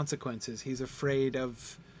consequences. He's afraid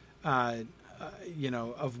of, of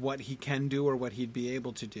what he can do or what he'd be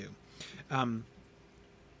able to do.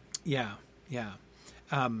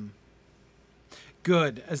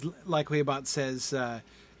 Good, as Likelyabot says,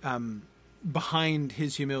 behind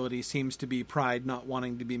his humility seems to be pride, not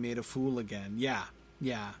wanting to be made a fool again. Yeah,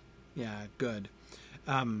 good.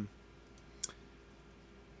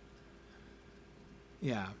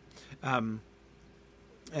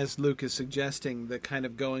 As Luke is suggesting, the kind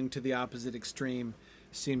of going to the opposite extreme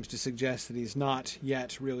seems to suggest that he's not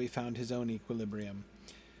yet really found his own equilibrium.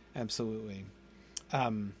 Absolutely.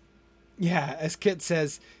 As Kit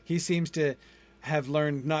says, he seems to have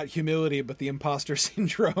learned not humility, but the imposter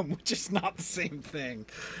syndrome, which is not the same thing.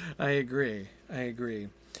 I agree. I agree.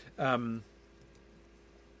 And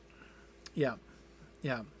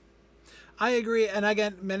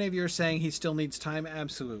again, many of you are saying he still needs time.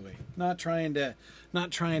 Absolutely. Not trying to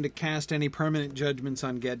cast any permanent judgments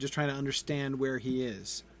on Ged, just trying to understand where he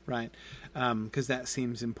is, right? Because that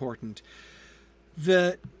seems important.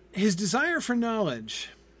 His desire for knowledge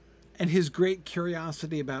and his great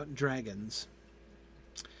curiosity about dragons,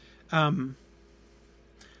 that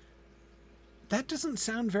doesn't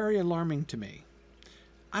sound very alarming to me.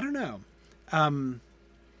 I don't know.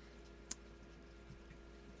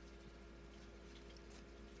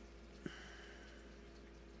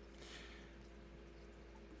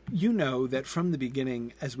 You know that from the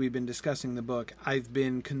beginning, as we've been discussing the book, I've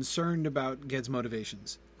been concerned about Ged's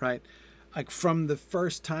motivations, right? Like from the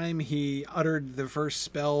first time he uttered the first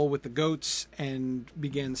spell with the goats and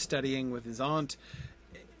began studying with his aunt,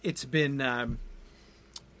 it's been,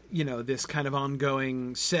 this kind of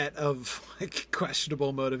ongoing set of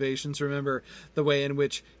questionable motivations. Remember the way in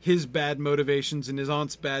which his bad motivations and his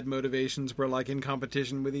aunt's bad motivations were in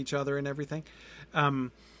competition with each other and everything.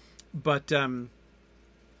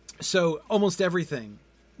 So almost everything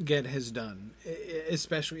Ged has done,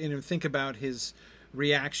 especially, think about his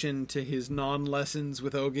reaction to his non-lessons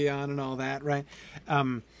with Ogion and all that, right?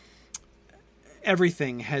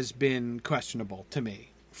 Everything has been questionable to me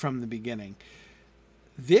from the beginning.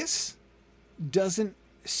 This doesn't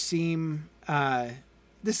seem,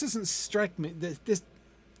 this doesn't strike me, this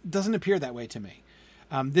doesn't appear that way to me.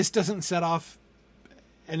 This doesn't set off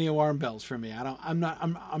any alarm bells for me. I'm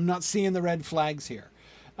not seeing the red flags here.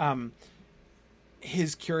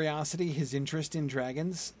 His curiosity, his interest in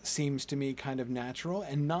dragons seems to me kind of natural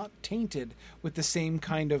and not tainted with the same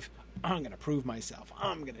kind of, I'm going to prove myself.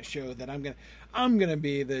 I'm going to show that I'm going to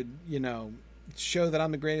be the, show that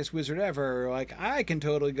I'm the greatest wizard ever. I can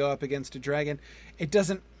totally go up against a dragon.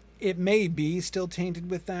 It may be still tainted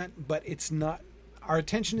with that, but it's not, our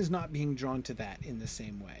attention is not being drawn to that in the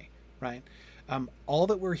same way, right? All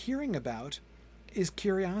that we're hearing about is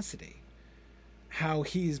curiosity. How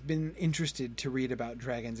he's been interested to read about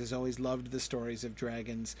dragons, has always loved the stories of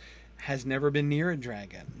dragons, has never been near a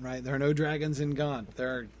dragon, right? There are no dragons in Gaunt.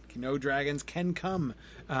 No dragons can come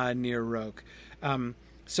near Roke.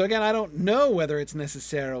 So again, I don't know whether it's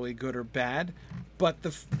necessarily good or bad, but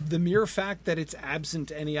the mere fact that it's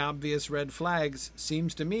absent any obvious red flags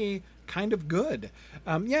seems to me kind of good.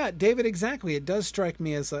 David, exactly. It does strike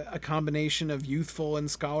me as a combination of youthful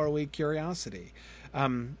and scholarly curiosity.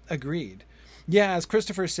 Agreed. Yeah, as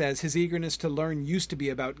Christopher says, his eagerness to learn used to be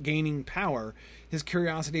about gaining power. His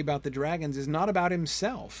curiosity about the dragons is not about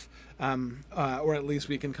himself. Or at least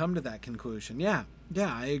we can come to that conclusion. Yeah,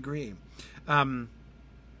 I agree.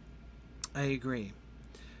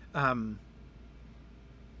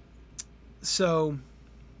 So,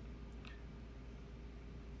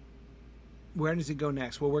 where does he go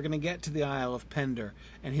next? Well, we're going to get to the Isle of Pender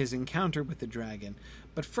and his encounter with the dragon.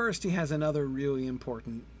 But first, he has another really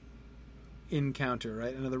important encounter,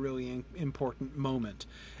 right? Another really important moment.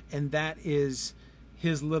 And that is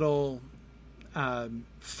his little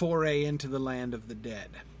foray into the land of the dead,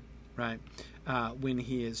 right? When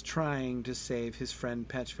he is trying to save his friend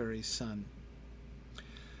Petchfairy's son.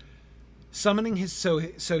 Summoning his, so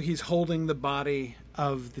he's holding the body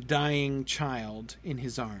of the dying child in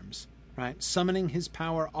his arms, right? Summoning his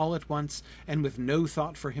power all at once and with no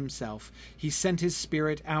thought for himself, he sent his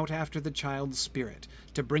spirit out after the child's spirit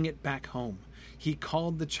to bring it back home. He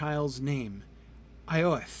called the child's name,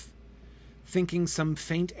 Ioeth. Thinking some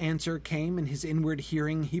faint answer came in his inward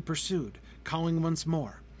hearing, he pursued, calling once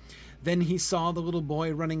more. Then he saw the little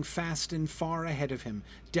boy running fast and far ahead of him,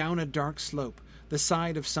 down a dark slope, the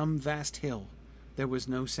side of some vast hill. There was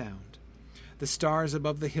no sound. The stars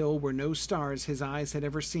above the hill were no stars his eyes had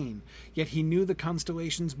ever seen, yet he knew the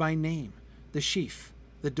constellations by name: the sheaf,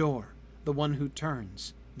 the door, the one who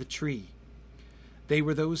turns, the tree. They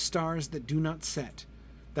were those stars that do not set,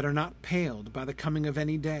 that are not paled by the coming of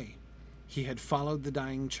any day. He had followed the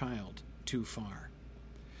dying child too far.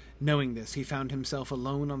 Knowing this, he found himself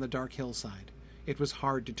alone on the dark hillside. It was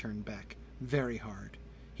hard to turn back, very hard.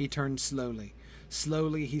 He turned slowly.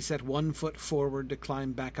 Slowly he set one foot forward to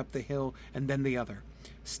climb back up the hill, and then the other.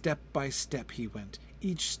 Step by step he went.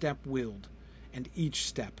 Each step willed, and each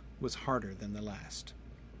step was harder than the last.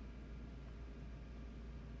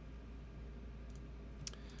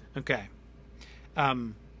 Okay.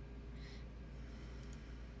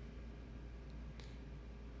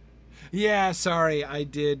 Yeah, sorry, I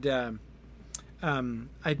did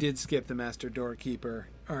skip the Master Doorkeeper,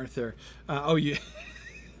 Arthur. Yeah.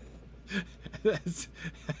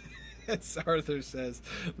 As Arthur says,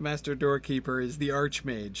 Master Doorkeeper is the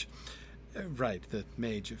Archmage. Right, the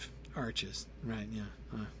Mage of Arches. Right, yeah.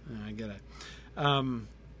 I get it.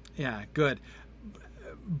 Yeah, good.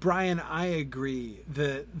 Brian, I agree.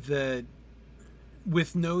 The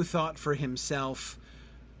with no thought for himself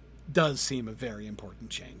does seem a very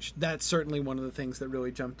important change. That's certainly one of the things that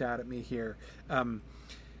really jumped out at me here.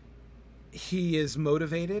 He is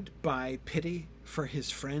motivated by pity for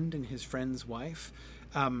his friend and his friend's wife.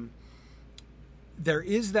 There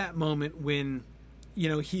is that moment when,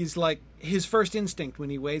 he's like, his first instinct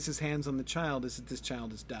when he lays his hands on the child is that this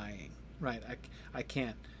child is dying. Right? I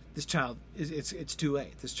can't. This child it's too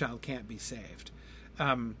late. This child can't be saved.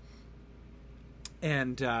 But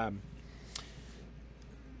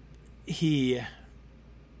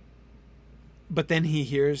then he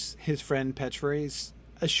hears his friend Petchfrey's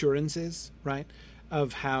assurances, right,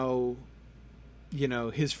 of how,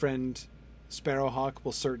 his friend Sparrowhawk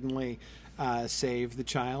will certainly save the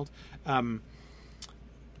child.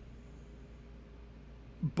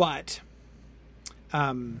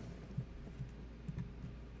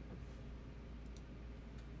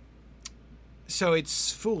 So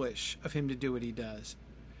it's foolish of him to do what he does.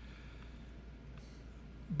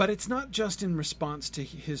 But it's not just in response to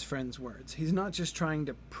his friend's words. He's not just trying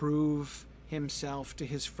to prove himself to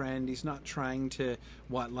his friend. He's not trying to,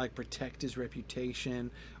 protect his reputation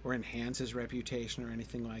or enhance his reputation or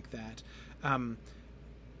anything like that.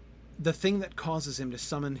 The thing that causes him to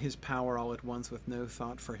summon his power all at once with no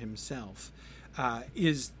thought for himself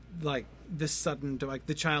is this sudden,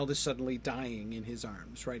 the child is suddenly dying in his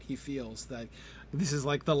arms, right? He feels that this is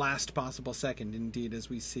the last possible second. Indeed, as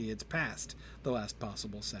we see, it's past the last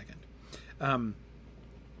possible second.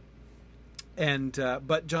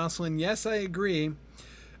 But Jocelyn, yes, I agree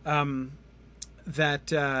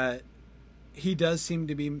that he does seem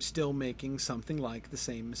to be still making something like the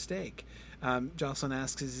same mistake. Jocelyn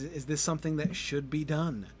asks, is this something that should be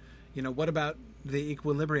done? What about the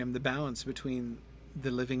equilibrium, the balance between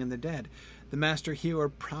the living and the dead? The Master Healer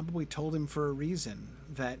probably told him for a reason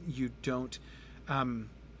that you don't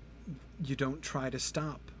try to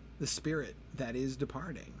stop the spirit that is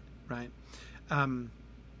departing, right?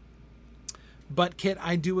 But Kit,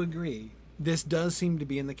 I do agree. This does seem to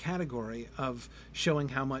be in the category of showing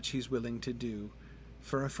how much he's willing to do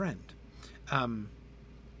for a friend. And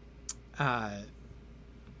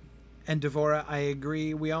Devora, I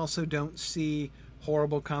agree. We also don't see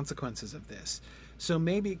horrible consequences of this. So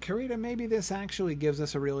maybe, Karita, maybe this actually gives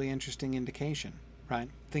us a really interesting indication, right?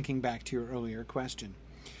 Thinking back to your earlier question.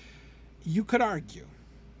 You could argue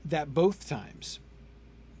that both times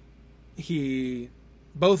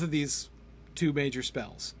both of these two major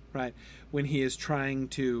spells, right? When he is trying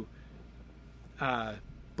to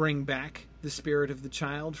bring back the spirit of the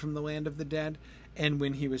child from the land of the dead, and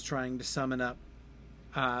when he was trying to summon up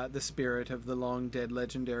the spirit of the long-dead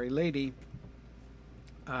legendary lady,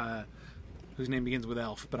 whose name begins with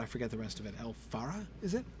Elf, but I forget the rest of it. Elfara,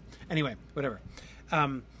 is it? Anyway, whatever.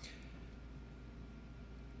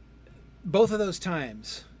 Both of those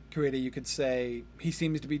times, Karita, you could say he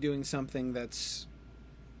seems to be doing something that's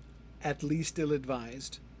at least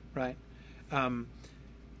ill-advised, right? But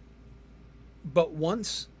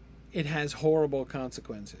once it has horrible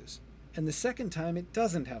consequences, and the second time it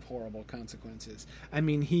doesn't have horrible consequences. I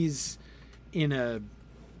mean, he's in a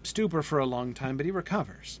stupor for a long time, but he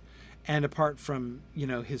recovers. And apart from,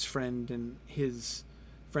 his friend and his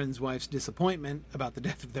friend's wife's disappointment about the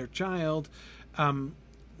death of their child,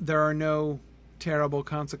 there are no terrible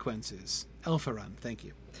consequences. Elfarun, thank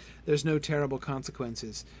you. There's no terrible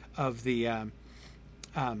consequences of the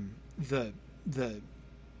this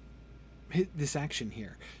action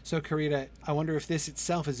here. So, Karita, I wonder if this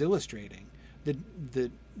itself is illustrating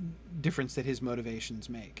the difference that his motivations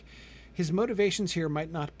make. His motivations here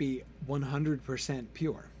might not be 100%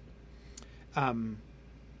 pure.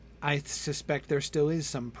 I suspect there still is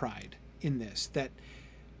some pride in this. That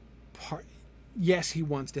yes, he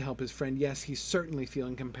wants to help his friend. Yes, he's certainly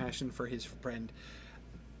feeling compassion for his friend.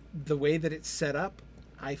 The way that it's set up,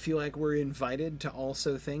 I feel like we're invited to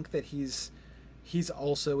also think that he's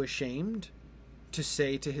also ashamed to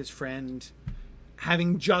say to his friend,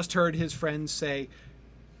 having just heard his friend say,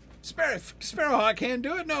 Sparrowhawk can't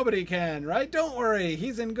do it, nobody can, right? Don't worry,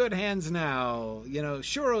 he's in good hands now.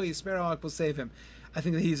 Surely Sparrowhawk will save him. I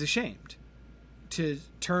think that he's ashamed to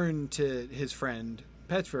turn to his friend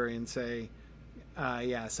Petfurry and say,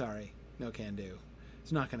 yeah, sorry, no can do.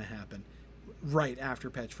 It's not going to happen. Right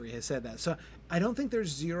after Petfurry has said that. So I don't think there's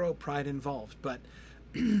zero pride involved, but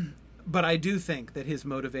I do think that his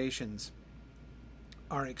motivations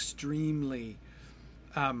are extremely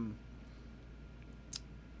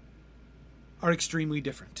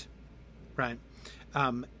different, right?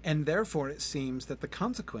 And therefore, it seems that the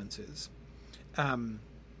consequences are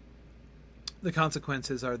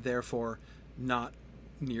therefore not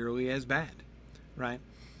nearly as bad, right?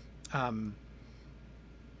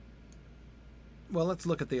 Well, let's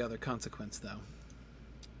look at the other consequence, though.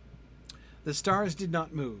 The stars did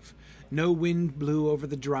not move. No wind blew over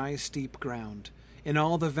the dry, steep ground. In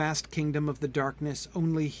all the vast kingdom of the darkness,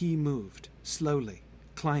 only he moved, slowly,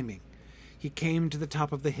 climbing. He came to the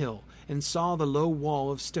top of the hill and saw the low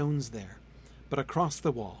wall of stones there. But across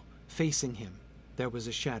the wall, facing him, there was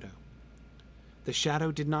a shadow. The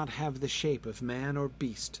shadow did not have the shape of man or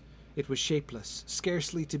beast. It was shapeless,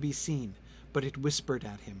 scarcely to be seen, but it whispered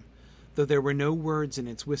at him, though there were no words in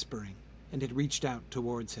its whispering, and it reached out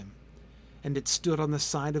towards him. And it stood on the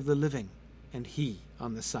side of the living, and he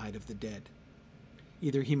on the side of the dead.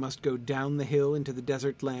 Either he must go down the hill into the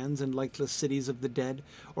desert lands and lightless cities of the dead,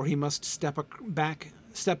 or he must step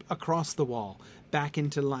across the wall, back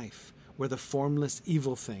into life, where the formless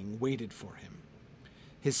evil thing waited for him.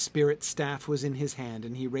 His spirit staff was in his hand,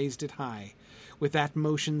 and he raised it high. With that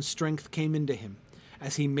motion, strength came into him.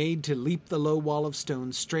 As he made to leap the low wall of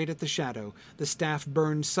stone straight at the shadow, the staff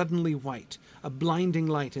burned suddenly white, a blinding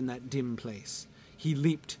light in that dim place. He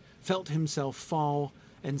leaped, felt himself fall,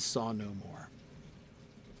 and saw no more.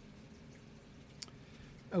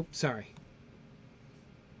 Oh, sorry.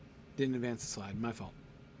 Didn't advance the slide. My fault.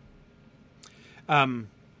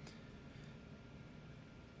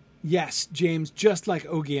 Yes, James, just like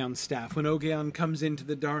Ogeon's staff. When Ogeon comes into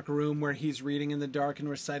the dark room where he's reading in the dark and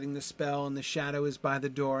reciting the spell, and the shadow is by the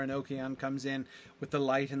door, and Ogeon comes in with the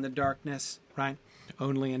light and the darkness, right?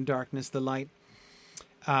 Only in darkness the light.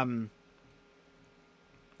 Yeah.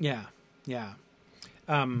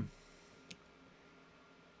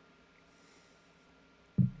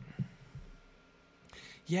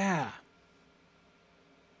 Yeah.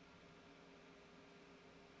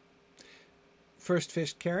 First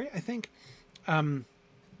fish carry, I think. I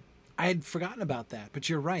had forgotten about that, but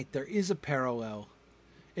you're right. There is a parallel.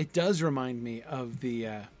 It does remind me of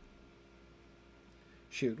the...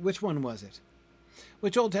 shoot, which one was it?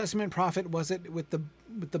 Which Old Testament prophet was it with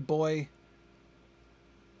the boy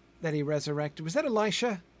that he resurrected? Was that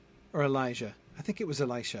Elisha or Elijah? I think it was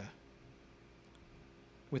Elisha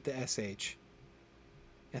with the SH.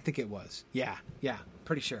 I think it was. Yeah,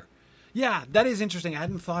 pretty sure. Yeah, that is interesting. I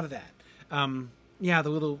hadn't thought of that.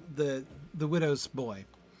 The widow's boy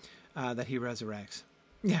that he resurrects.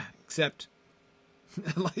 Yeah, except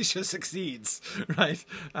Elisha succeeds, right?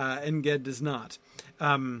 And Ged does not.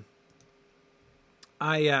 I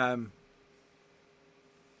have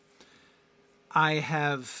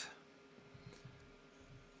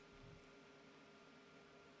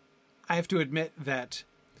to admit that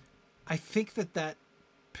I think that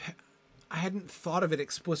I hadn't thought of it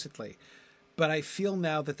explicitly, but I feel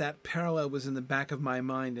now that parallel was in the back of my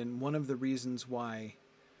mind, and one of the reasons why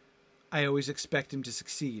I always expect him to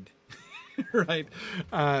succeed, right?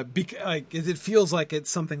 Because it feels like it's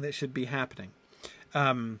something that should be happening,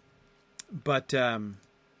 but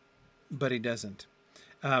he doesn't.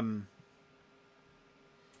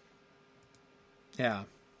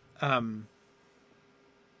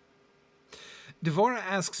 Devora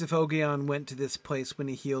asks if Ogeon went to this place when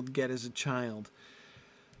he healed Ged as a child.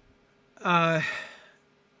 I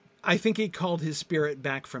think he called his spirit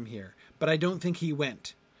back from here, but I don't think he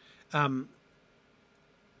went. Devora,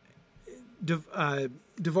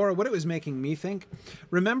 what it was making me think,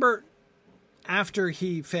 remember after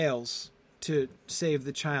he fails to save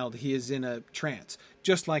the child, he is in a trance,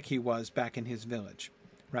 just like he was back in his village,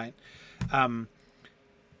 right?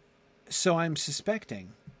 So I'm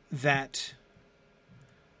suspecting that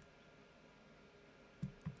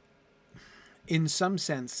in some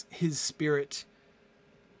sense his spirit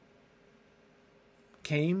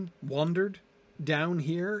wandered down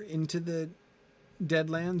here into the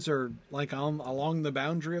Deadlands, or like along the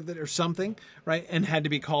boundary of it or something, right? And had to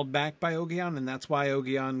be called back by Ogion, and that's why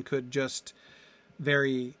Ogion could just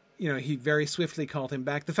he very swiftly called him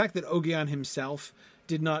back. The fact that Ogion himself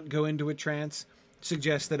did not go into a trance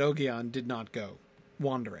suggests that Ogion did not go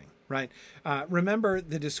wandering, right? Remember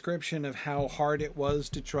the description of how hard it was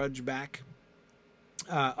to trudge back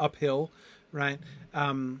uphill, right?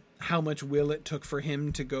 How much will it took for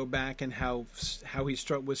him to go back, and how he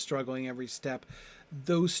was struggling every step.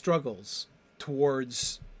 Those struggles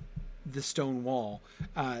towards the stone wall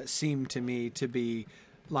seem to me to be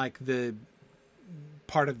like the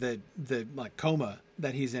part of the like coma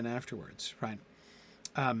that he's in afterwards, right?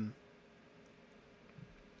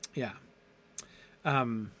 Yeah.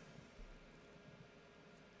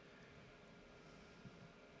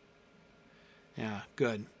 Yeah,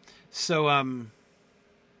 good. So,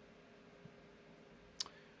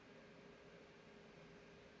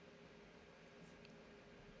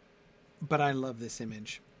 but I love this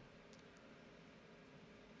image.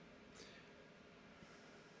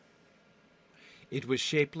 It was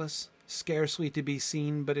shapeless, scarcely to be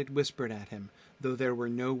seen, but it whispered at him, though there were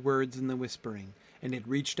no words in the whispering, and it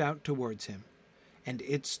reached out towards him. And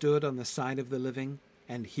it stood on the side of the living,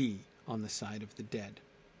 and he on the side of the dead.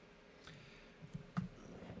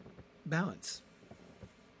 Balance.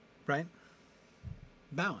 Right?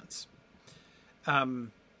 Balance.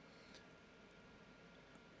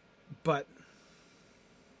 But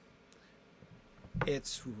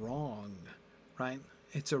it's wrong, right?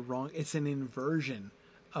 It's an inversion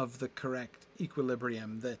of the correct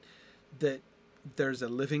equilibrium, that there's a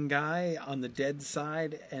living guy on the dead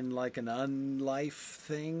side and like an unlife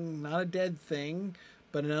thing, not a dead thing,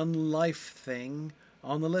 but an unlife thing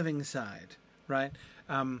on the living side, right?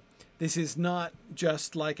 This is not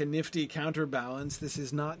just like a nifty counterbalance. This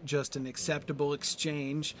is not just an acceptable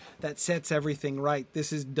exchange that sets everything right.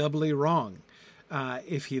 This is doubly wrong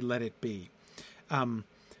if he let it be.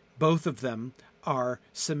 Both of them are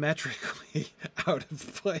symmetrically out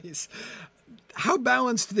of place. How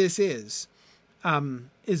balanced this is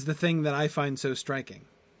the thing that I find so striking,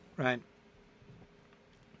 right?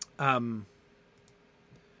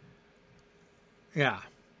 Yeah.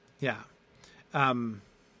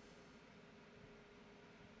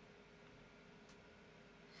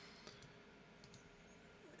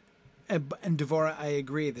 And Devora, I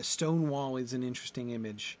agree. The stone wall is an interesting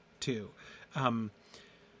image too.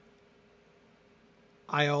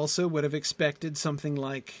 I also would have expected something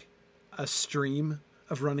like a stream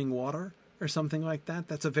of running water or something like that.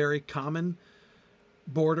 That's a very common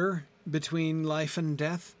border between life and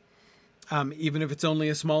death, even if it's only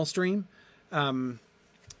a small stream. That's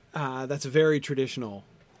a very traditional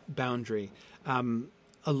boundary. A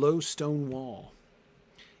low stone wall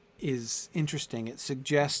is interesting. It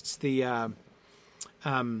suggests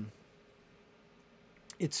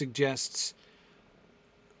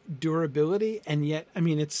durability, and yet, I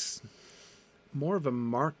mean, it's more of a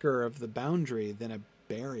marker of the boundary than a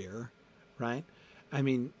barrier, right? I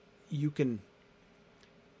mean, you can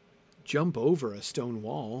jump over a stone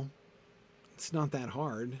wall. It's not that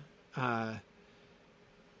hard.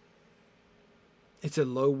 It's a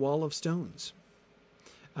low wall of stones,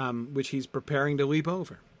 which he's preparing to leap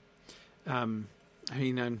over. I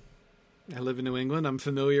mean, I live in New England. I'm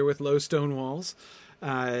familiar with low stone walls.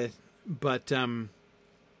 But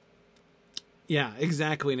yeah,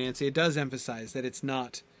 exactly, Nancy. It does emphasize that it's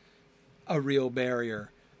not a real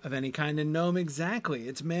barrier of any kind. And no, exactly.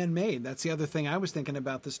 It's man-made. That's the other thing I was thinking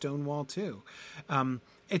about the stone wall, too.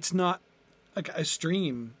 It's not like a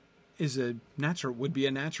stream would be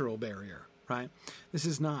a natural barrier, right? This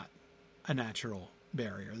is not a natural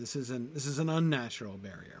barrier. This is an unnatural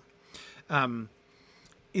barrier.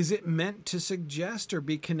 Is it meant to suggest or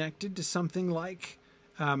be connected to something like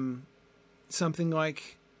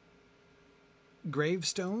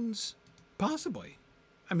gravestones? Possibly.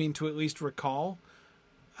 I mean, to at least recall,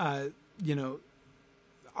 are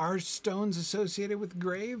stones associated with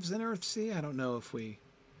graves in Earthsea? I don't know if we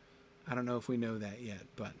know that yet,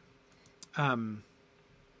 but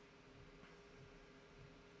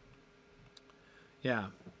yeah.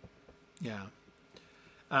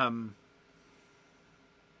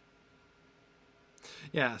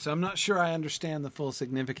 So I'm not sure I understand the full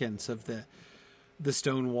significance of the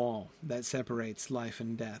stone wall that separates life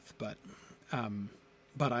and death, but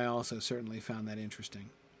I also certainly found that interesting.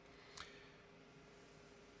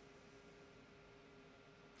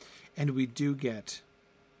 And we do get,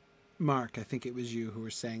 Mark, I think it was you who were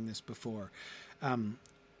saying this before,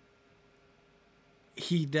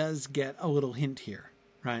 he does get a little hint here,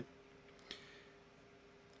 right?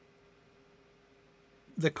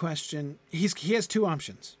 The question, he has two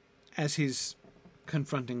options as he's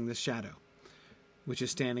confronting the shadow, which is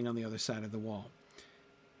standing on the other side of the wall.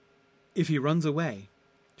 If he runs away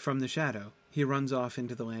from the shadow, he runs off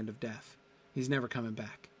into the land of death. He's never coming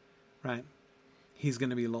back, right? He's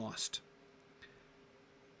going to be lost.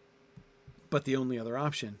 But the only other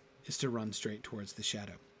option is to run straight towards the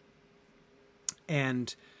shadow.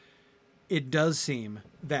 And it does seem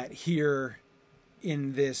that here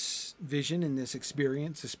in this vision, in this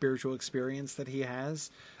experience, the spiritual experience that he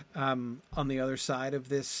has on the other side of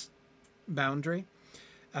this boundary,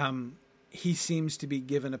 he seems to be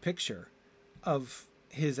given a picture of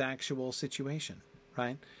his actual situation,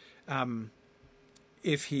 right?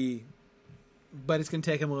 But it's going to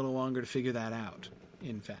take him a little longer to figure that out,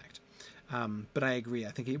 in fact. But I agree.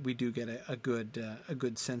 I think we do get a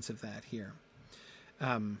good sense of that here.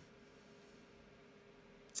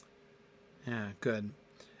 Yeah, good.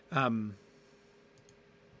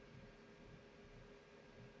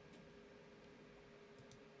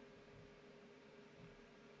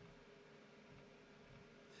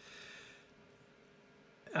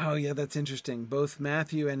 Oh, yeah, that's interesting. Both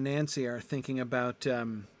Matthew and Nancy are thinking about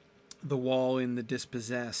the wall in The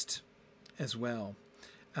Dispossessed as well.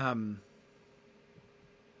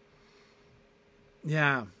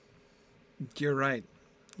 Yeah, you're right.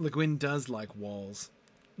 Le Guin does like walls,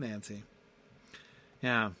 Nancy.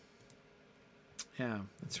 Yeah,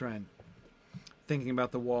 that's right. Thinking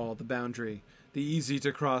about the wall, the boundary, the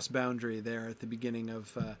easy-to-cross boundary there at the beginning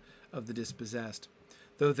of The Dispossessed.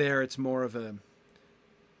 Though there it's more of a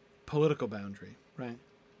political boundary, right?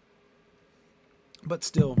 But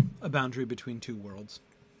still a boundary between two worlds.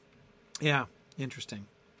 Yeah, interesting.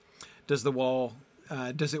 Does it wall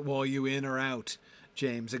you in or out,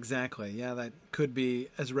 James? Exactly. Yeah, that could be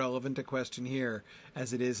as relevant a question here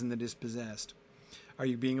as it is in The Dispossessed. Are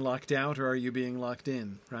you being locked out or are you being locked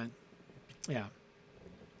in, right? Yeah.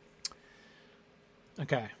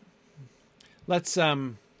 Okay. Let's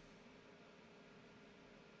move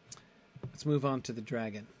on to the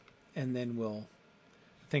dragon, and then we'll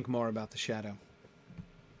think more about the shadow.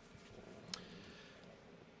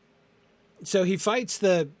 So he fights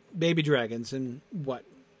the baby dragons and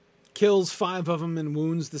kills 5 of them and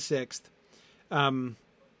wounds the 6th.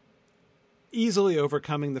 Easily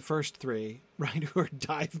overcoming the first 3, right, who are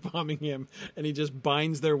dive bombing him, and he just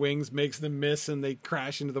binds their wings, makes them miss, and they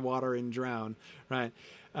crash into the water and drown, right?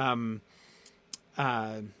 Then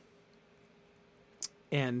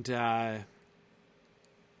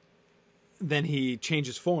he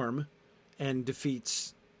changes form and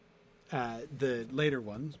defeats the later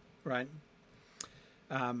ones, right?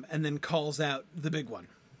 And then calls out the big one.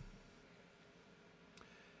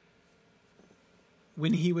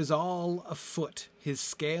 When he was all afoot, his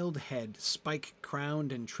scaled head,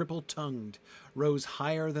 spike-crowned and triple-tongued, rose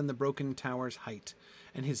higher than the broken tower's height,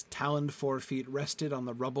 and his taloned forefeet rested on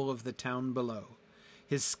the rubble of the town below.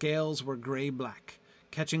 His scales were grey-black,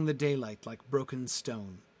 catching the daylight like broken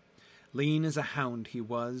stone. Lean as a hound he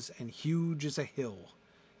was, and huge as a hill.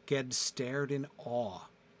 Ged stared in awe.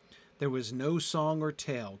 There was no song or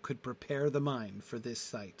tale could prepare the mind for this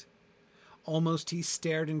sight. Almost he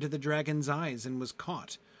stared into the dragon's eyes and was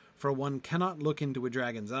caught, for one cannot look into a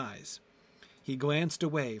dragon's eyes. He glanced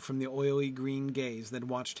away from the oily green gaze that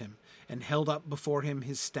watched him, and held up before him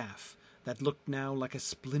his staff, that looked now like a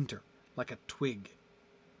splinter, like a twig.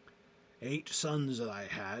 8 sons I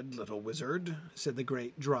had, little wizard, said the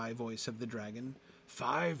great dry voice of the dragon.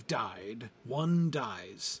 5 died, 1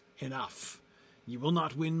 dies. Enough. You will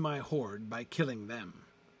not win my hoard by killing them.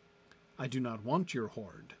 I do not want your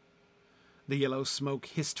hoard. The yellow smoke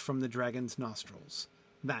hissed from the dragon's nostrils.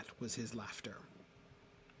 That was his laughter.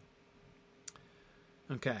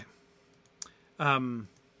 Okay.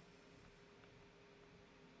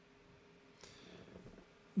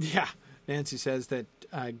 Yeah, Nancy says that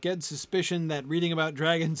Ged's suspicion that reading about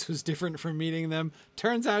dragons was different from meeting them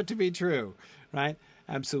turns out to be true, right?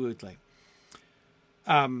 Absolutely.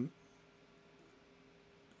 The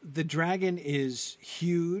dragon is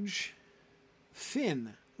huge,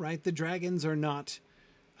 thin, right? The dragons are not,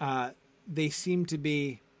 they seem to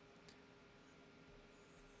be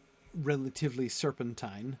relatively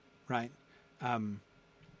serpentine, right?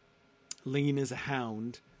 Lean as a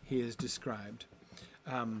hound, he is described.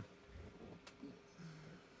 I'm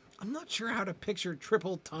not sure how to picture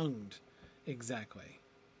triple-tongued exactly.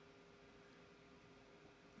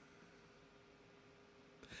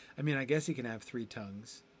 I mean, I guess he can have 3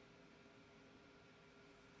 tongues,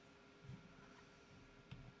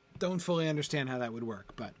 don't fully understand how that would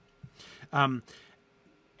work, but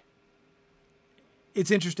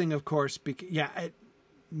it's interesting, of course.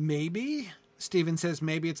 Maybe Stephen says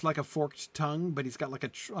maybe it's like a forked tongue, but he's got like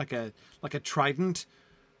a trident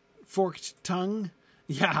forked tongue.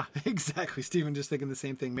 Yeah, exactly. Stephen just thinking the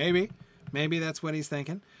same thing. Maybe that's what he's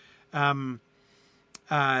thinking. That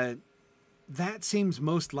seems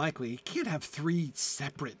most likely. He can't have 3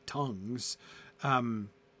 separate tongues.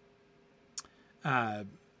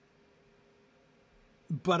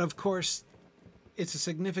 But of course, it's a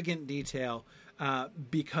significant detail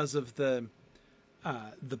because of the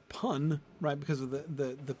pun, right? Because of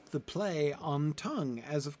the play on tongue,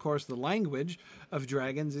 as of course the language of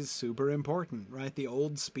dragons is super important, right? The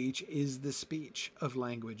old speech is the speech of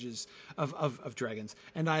languages of dragons,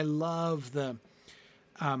 and I love the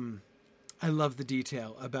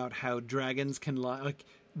detail about how dragons can lie. Like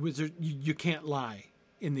wizard, you can't lie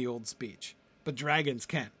in the old speech, but dragons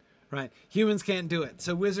can. Right? Humans can't do it.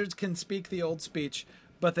 So wizards can speak the old speech,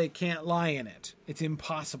 but they can't lie in it. It's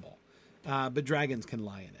impossible. But dragons can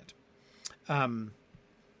lie in it.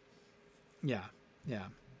 Yeah.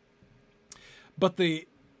 But the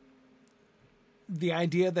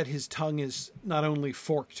idea that his tongue is not only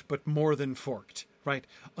forked, but more than forked, right?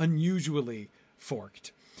 Unusually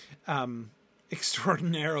forked,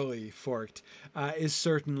 extraordinarily forked, is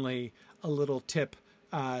certainly a little tip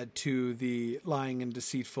to the lying and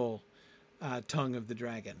deceitful tongue of the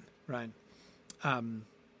dragon, right? The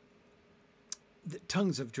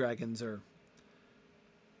tongues of dragons are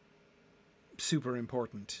super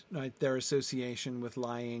important, right? Their association with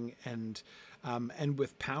lying and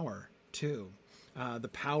with power too, the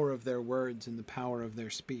power of their words and the power of their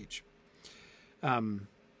speech.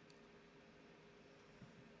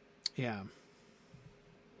 Yeah.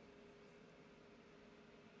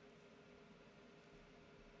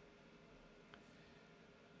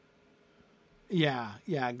 Yeah,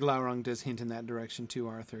 Glaurung does hint in that direction too,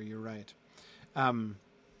 Arthur. You're right. The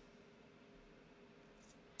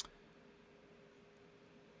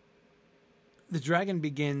dragon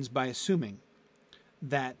begins by assuming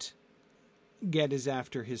that Ged is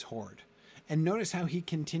after his hoard. And notice how he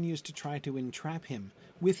continues to try to entrap him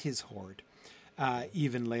with his hoard,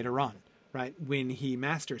 even later on, right? When he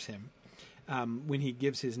masters him, when he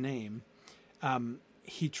gives his name,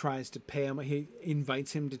 he tries to pay him. He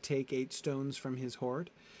invites him to take 8 stones from his hoard.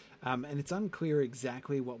 And it's unclear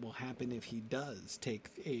exactly what will happen if he does take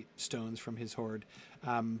 8 stones from his hoard.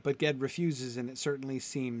 But Ged refuses, and it certainly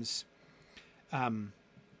seems,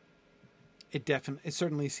 it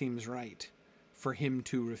certainly seems right for him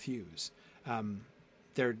to refuse.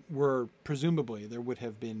 There would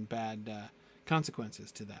have been bad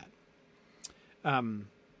consequences to that.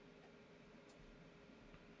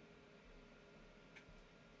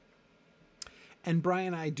 And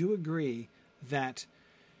Brian, I do agree that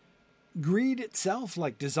greed itself,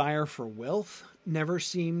 like desire for wealth, never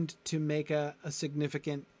seemed to make a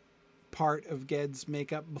significant part of Ged's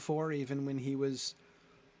makeup before, even when he was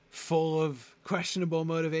full of questionable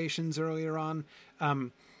motivations earlier on.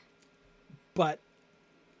 But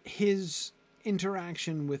his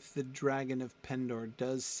interaction with the Dragon of Pendor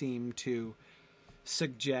does seem to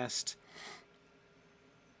suggest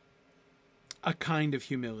a kind of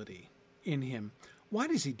humility in him. Why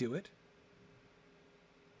does he do it?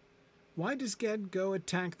 Why does Ged go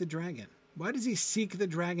attack the dragon? Why does he seek the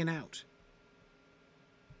dragon out?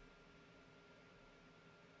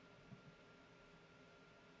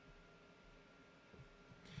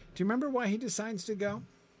 Do you remember why he decides to go?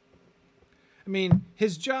 I mean,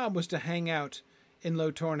 his job was to hang out in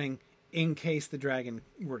Low Torning in case the dragon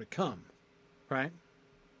were to come, right?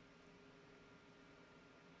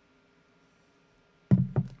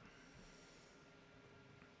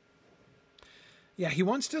 Yeah, he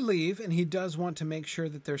wants to leave, and he does want to make sure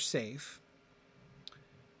that they're safe.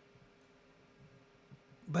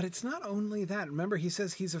 But it's not only that. Remember, he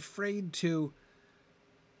says he's afraid to...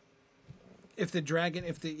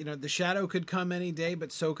 the shadow could come any day,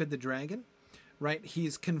 but so could the dragon, right?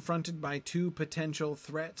 He's confronted by 2 potential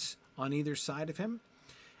threats on either side of him,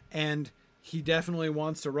 and he definitely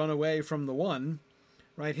wants to run away from the one,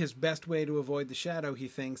 right? His best way to avoid the shadow, he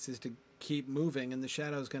thinks, is to keep moving, and the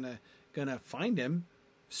shadow's gonna find him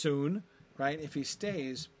soon, right? If he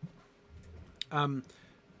stays.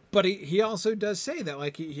 But he also does say that,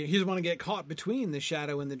 like, he doesn't want to get caught between the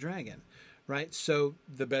shadow and the dragon, right? So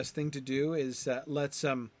the best thing to do is let's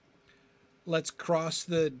cross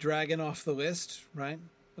the dragon off the list, right?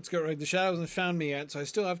 Let's go. Right, the shadow hasn't found me yet, so I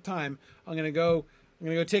still have time. I'm gonna go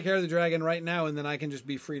take care of the dragon right now, and then I can just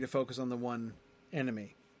be free to focus on the one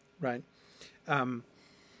enemy, right?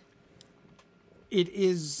 it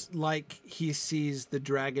is like he sees the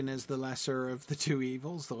dragon as the lesser of the two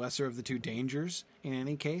evils, the lesser of the two dangers, in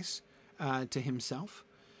any case, to himself.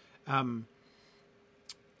 And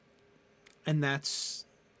that's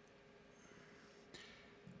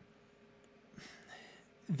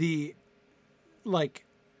the, like,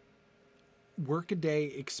 workaday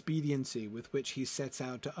expediency with which he sets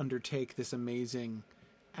out to undertake this amazing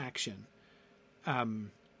action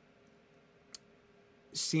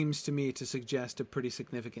seems to me to suggest a pretty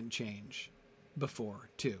significant change before,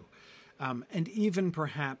 too. And even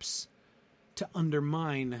perhaps to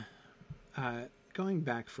undermine, going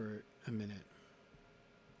back for a minute,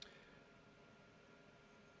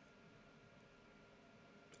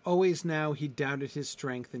 always now he doubted his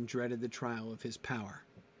strength and dreaded the trial of his power,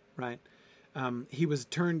 right? He was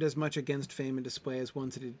turned as much against fame and display as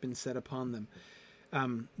once it had been set upon them,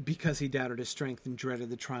 because he doubted his strength and dreaded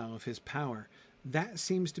the trial of his power. That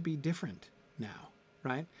seems to be different now,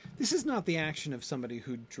 right? This is not the action of somebody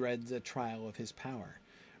who dreads a trial of his power,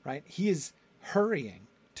 right? He is hurrying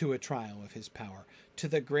to a trial of his power, to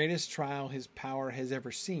the greatest trial his power has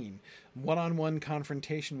ever seen, one-on-one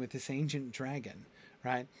confrontation with this ancient dragon,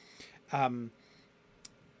 right?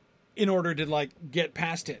 In order to, like, get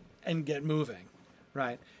past it and get moving,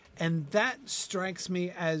 right? And that strikes me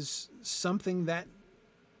as something that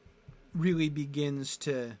really begins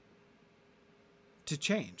to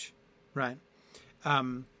change, right?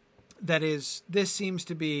 That seems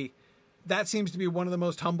to be one of the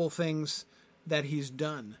most humble things that he's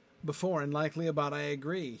done before, and likely about, I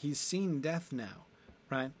agree. He's seen death now,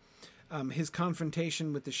 right? His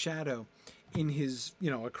confrontation with the shadow in his,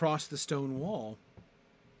 across the stone wall,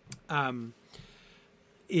 does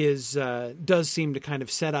seem to kind of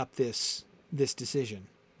set up this decision,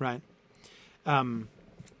 right?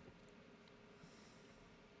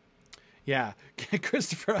 Yeah,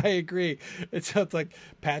 Christopher, I agree. It sounds like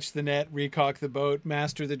patch the net, recock the boat,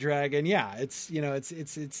 master the dragon. Yeah, it's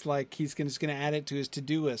like he's just going to add it to his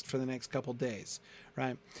to-do list for the next couple days,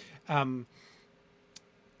 right?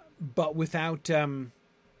 But without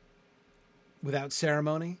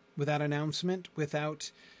ceremony, without announcement,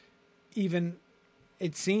 without even,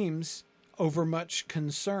 it seems, overmuch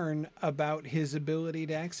concern about his ability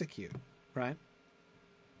to execute, right?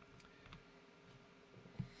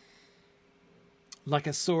 Like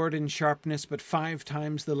a sword in sharpness, but 5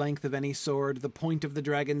 times the length of any sword, the point of the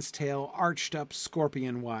dragon's tail arched up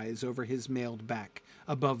scorpion-wise over his mailed back,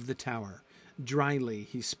 above the tower. Dryly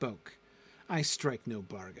he spoke. I strike no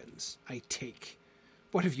bargains. I take.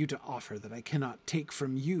 What have you to offer that I cannot take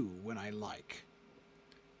from you when I like?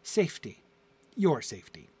 Safety. Your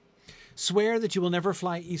safety. Swear that you will never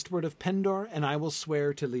fly eastward of Pendor, and I will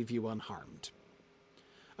swear to leave you unharmed.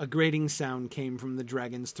 A grating sound came from the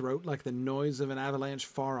dragon's throat, like the noise of an avalanche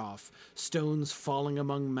far off, stones falling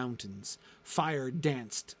among mountains. Fire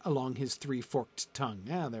danced along his 3-forked tongue.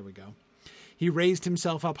 There we go. He raised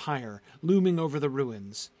himself up higher, looming over the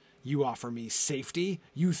ruins. You offer me safety?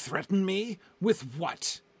 You threaten me? With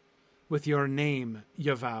what? With your name,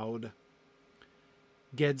 you vowed.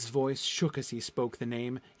 Ged's voice shook as he spoke the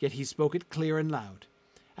name, yet he spoke it clear and loud.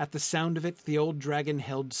 At the sound of it, the old dragon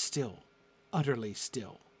held still, utterly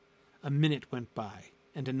still. A minute went by,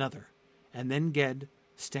 and another, and then Ged,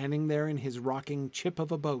 standing there in his rocking chip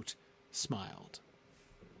of a boat, smiled.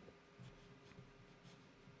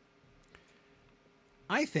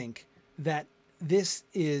 I think that this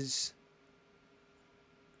is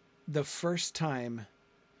the first time,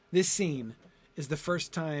 this scene is the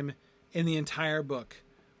first time in the entire book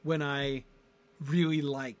when I really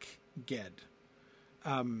like Ged.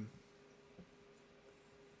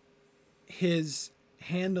 His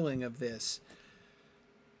handling of this,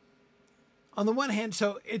 on the one hand,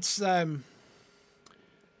 so it's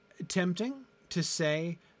tempting to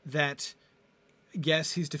say that,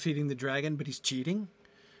 yes, he's defeating the dragon, but he's cheating,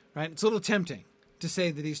 right? It's a little tempting to say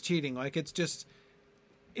that he's cheating. Like, it's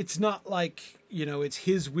not like, it's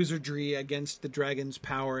his wizardry against the dragon's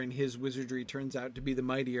power and his wizardry turns out to be the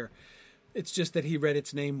mightier. It's just that he read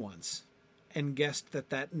its name once and guessed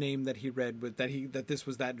that name that he read was that this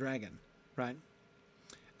was that dragon, right?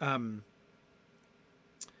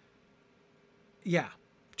 Yeah,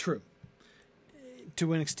 true.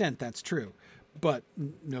 To an extent, that's true. But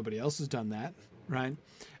nobody else has done that, right?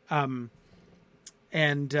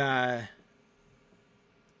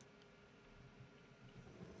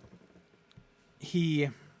 He...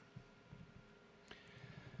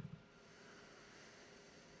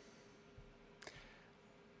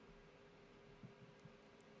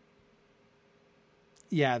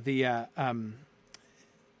 Yeah, the...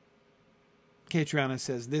 Catriona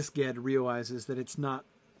says, this Ged realizes that it's not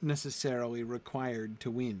necessarily required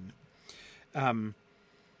to win.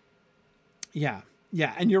 Yeah.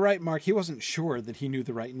 And you're right, Mark. He wasn't sure that he knew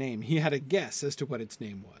the right name. He had a guess as to what its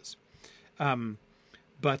name was.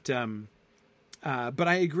 But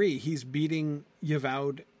I agree. He's beating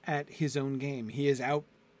Yvaud at his own game. He is out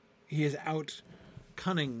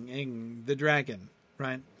cunning the dragon,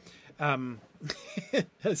 right?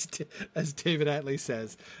 As David Atlee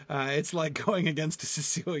says, it's like going against a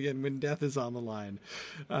Sicilian when death is on the line.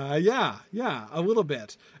 Yeah, a little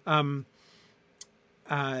bit.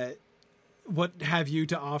 What have you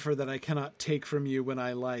to offer that I cannot take from you when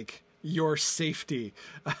I like? Your safety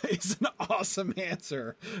is an awesome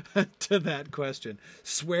answer to that question.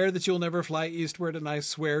 Swear that you'll never fly eastward, and I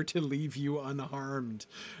swear to leave you unharmed.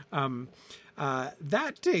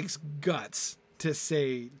 That takes guts to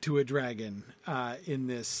say to a dragon in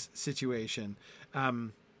this situation.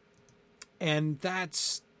 And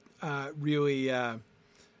that's really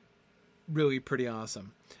pretty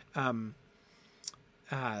awesome.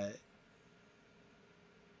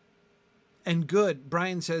 And good,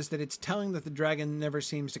 Brian says that it's telling that the dragon never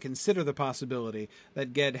seems to consider the possibility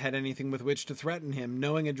that Ged had anything with which to threaten him.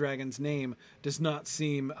 Knowing a dragon's name does not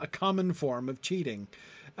seem a common form of cheating.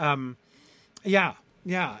 Yeah,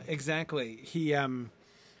 exactly. He,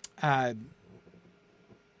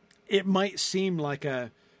 it might seem like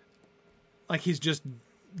he's just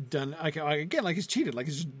done, like he's cheated, like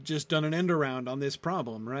he's just done an end around on this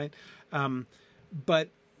problem, right? But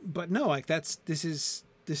no, like this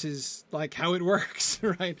is like how it works,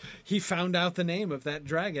 right? He found out the name of that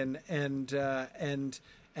dragon and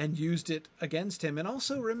used it against him. And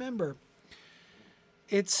also remember,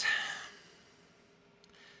 it's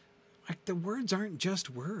like the words aren't just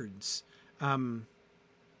words.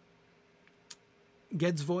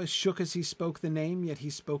 Ged's voice shook as he spoke the name, yet he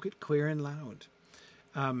spoke it clear and loud.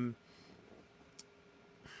 I'm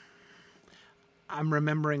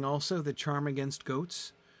remembering also the charm against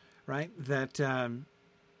goats, right? That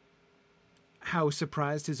how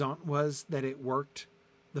surprised his aunt was that it worked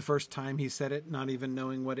the first time he said it, not even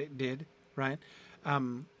knowing what it did, right?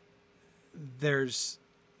 There's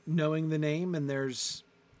knowing the name, and there's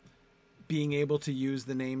being able to use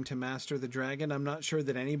the name to master the dragon. I'm not sure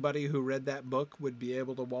that anybody who read that book would be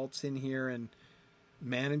able to waltz in here and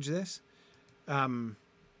manage this.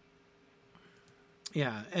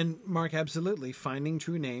 Yeah, and Mark, absolutely. Finding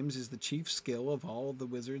true names is the chief skill of all the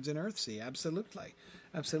wizards in Earthsea.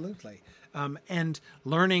 Absolutely. And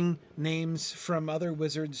learning names from other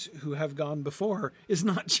wizards who have gone before is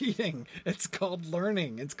not cheating. It's called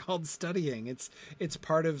learning. It's called studying. It's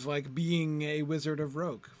part of like being a wizard of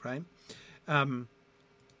Rogue, right?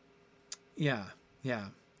 Yeah.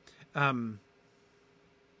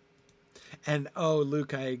 And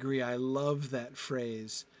Luke, I agree. I love that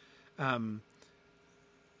phrase.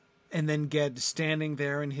 And then Ged, standing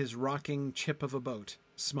there in his rocking chip of a boat,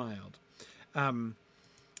 smiled.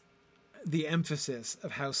 The emphasis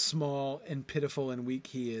of how small and pitiful and weak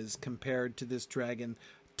he is compared to this dragon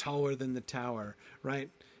taller than the tower, right?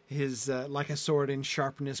 His like a sword in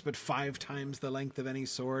sharpness, but 5 times the length of any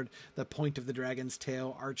sword. The point of the dragon's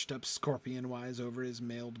tail arched up scorpion-wise over his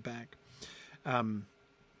mailed back.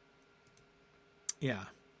 Yeah,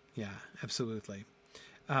 absolutely.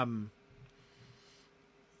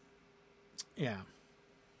 Yeah.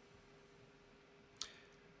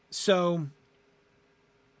 So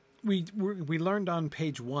we learned on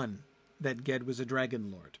page 1 that Ged was a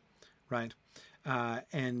dragon lord, right?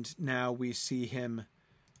 And now we see him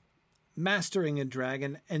mastering a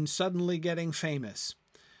dragon and suddenly getting famous,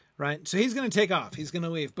 right? So he's going to take off. He's going to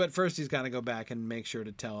leave. But first he's got to go back and make sure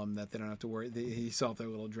to tell them that they don't have to worry. He solved their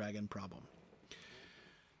little dragon problem.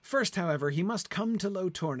 First, however, he must come to Low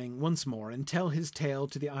Torning once more and tell his tale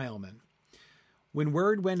to the Islemen. When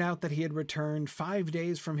word went out that he had returned 5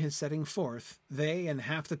 days from his setting forth, they and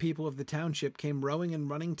half the people of the township came rowing and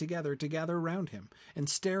running together to gather round him and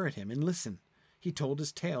stare at him and listen. He told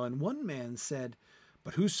his tale, and one man said,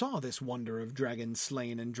 "But who saw this wonder of dragons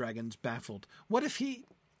slain and dragons baffled? What if he—"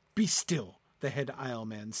 "Be still," the head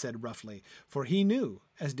Isleman said roughly, for he knew,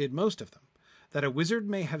 as did most of them, that a wizard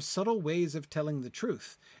may have subtle ways of telling the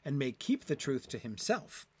truth, and may keep the truth to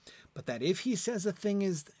himself, but that if he says a thing,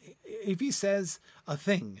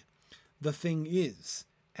 the thing is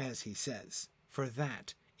as he says, for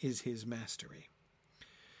that is his mastery.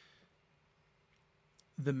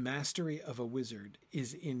 The mastery of a wizard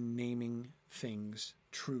is in naming things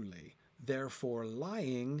truly. Therefore,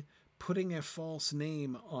 lying, putting a false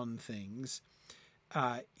name on things,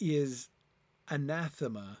 is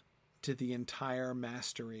anathema to the entire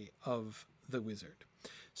mastery of the wizard.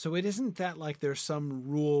 So it isn't that like there's some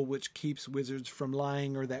rule which keeps wizards from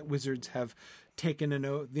lying, or that wizards have taken an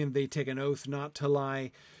oath, they take an oath not to lie.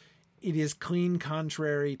 It is clean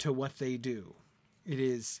contrary to what they do. It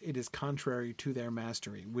is contrary to their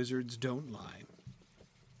mastery. Wizards don't lie,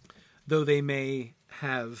 though they may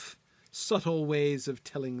have subtle ways of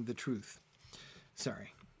telling the truth.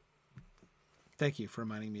 Sorry. Thank you for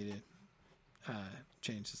reminding me to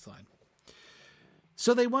change the slide.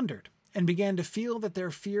 So they wondered, and began to feel that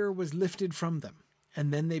their fear was lifted from them,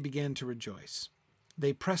 and then they began to rejoice.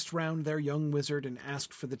 They pressed round their young wizard and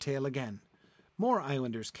asked for the tale again. More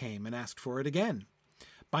islanders came and asked for it again.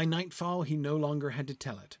 By nightfall he no longer had to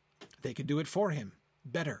tell it. They could do it for him,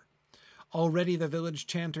 better. Already the village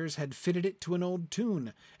chanters had fitted it to an old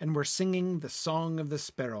tune, and were singing the song of the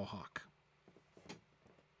sparrowhawk.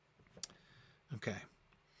 Okay.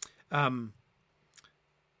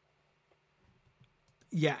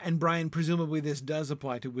 Yeah, and Brian, presumably this does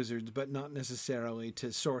apply to wizards, but not necessarily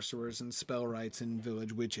to sorcerers and spellwrights and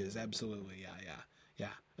village witches. Absolutely, yeah,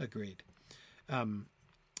 agreed.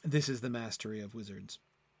 This is the mastery of wizards.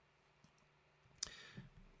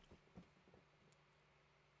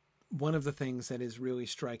 One of the things that is really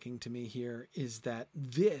striking to me here is that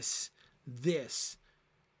this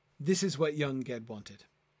is what young Ged wanted,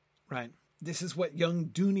 right? This is what young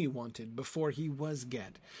Dooney wanted before he was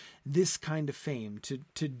Ged. This kind of fame,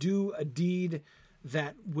 to do a deed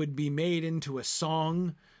that would be made into a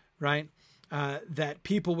song, right? That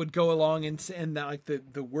people would go along and that, like,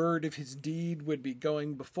 the word of his deed would be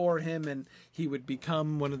going before him, and he would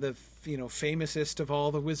become one of the famousest of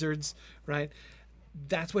all the wizards, right?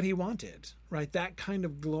 That's what he wanted, right? That kind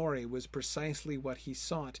of glory was precisely what he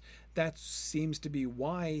sought. That seems to be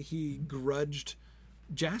why he grudged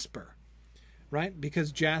Jasper, right?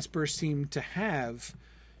 Because Jasper seemed to have,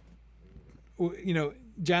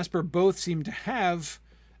 Jasper both seemed to have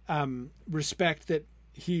respect that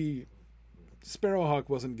Sparrowhawk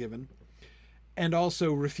wasn't given, and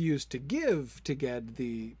also refused to give to Ged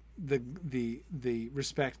the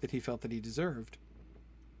respect that he felt that he deserved.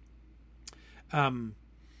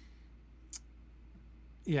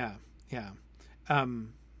 Yeah. Yeah.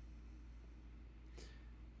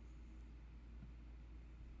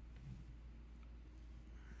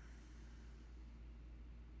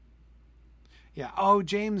 Oh,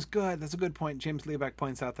 James, good. That's a good point. James Liebeck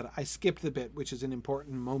points out that I skipped the bit, which is an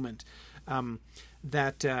important moment,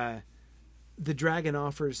 that the dragon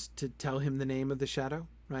offers to tell him the name of the shadow,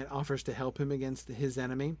 right? Offers to help him against his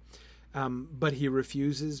enemy. But he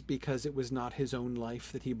refuses because it was not his own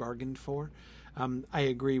life that he bargained for. I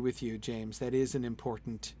agree with you, James. That is an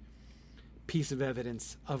important piece of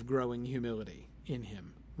evidence of growing humility in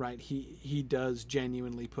him, right? He does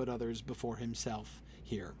genuinely put others before himself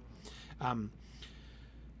here.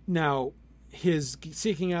 Now, his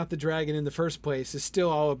seeking out the dragon in the first place is still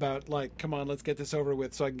all about, like, come on, let's get this over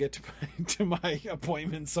with so I can get to my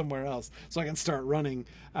appointment somewhere else, so I can start running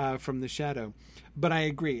from the shadow. But I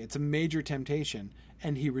agree, it's a major temptation,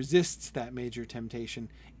 and he resists that major temptation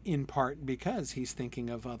in part because he's thinking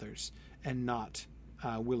of others and not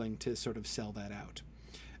willing to sort of sell that out.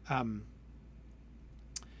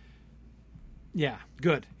 Yeah,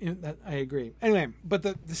 good. I agree. Anyway, but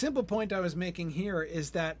the simple point I was making here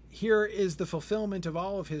is that here is the fulfillment of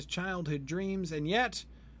all of his childhood dreams, and yet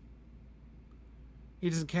he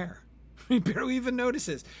doesn't care. He barely even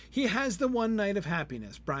notices. He has the one night of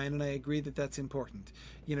happiness. Brian and I agree that that's important.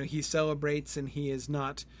 He celebrates, and he is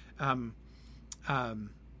not,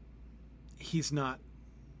 he's not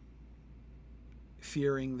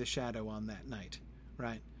fearing the shadow on that night,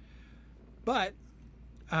 right? But,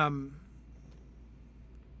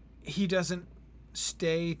 he doesn't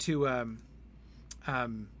stay to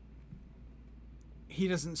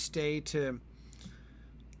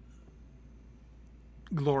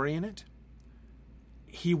glory in it.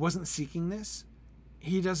 He wasn't seeking this.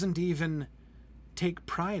 He doesn't even take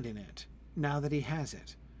pride in it now that he has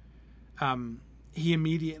it. He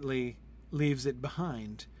immediately leaves it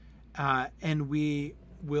behind. And we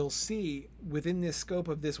will see within this scope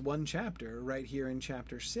of this one chapter, right here in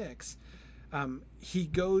chapter 6, he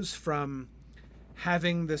goes from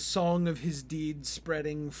having the song of his deeds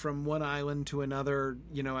spreading from one island to another,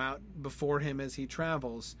 out before him as he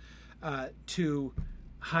travels, to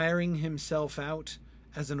hiring himself out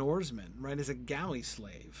as an oarsman, right, as a galley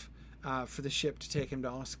slave for the ship to take him to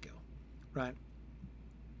Osgil, right?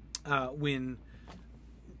 When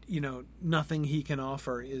nothing he can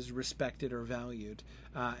offer is respected or valued,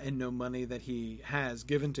 and no money that he has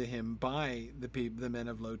given to him by the men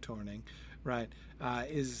of Low Torning, right,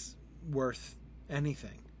 is worth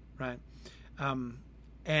anything, right?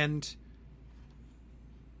 And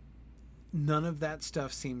none of that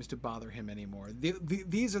stuff seems to bother him anymore.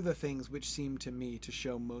 These are the things which seem to me to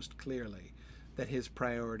show most clearly that his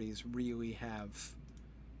priorities really have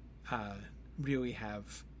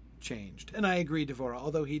changed. And I agree, Devora,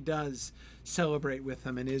 although he does celebrate with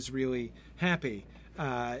them and is really happy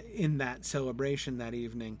in that celebration that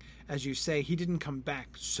evening. As you say, he didn't come back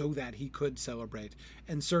so that he could celebrate,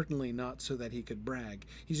 and certainly not so that he could brag.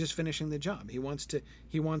 He's just finishing the job. He wants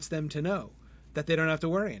them to know that they don't have to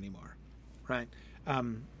worry anymore, right?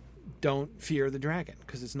 Don't fear the dragon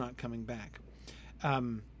because it's not coming back.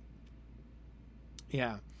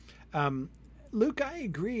 Luke, I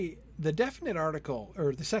agree. The definite article,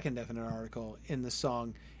 or the second definite article in the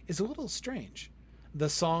song, is a little strange. The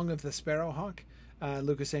Song of the Sparrowhawk.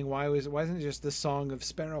 Luke is saying, why isn't it just the Song of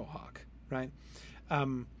Sparrowhawk, right?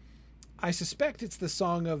 I suspect it's the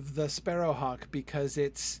Song of the Sparrowhawk because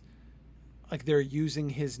it's like they're using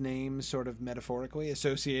his name sort of metaphorically,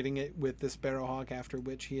 associating it with the sparrowhawk after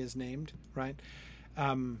which he is named, right?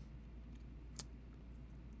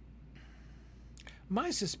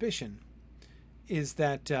 My suspicion is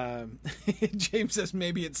that James says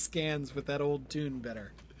maybe it scans with that old tune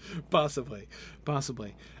better. Possibly.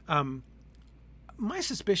 My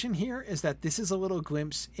suspicion here is that this is a little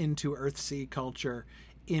glimpse into Earthsea culture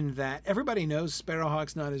in that everybody knows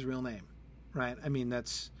Sparrowhawk's not his real name, right? I mean,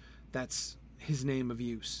 that's his name of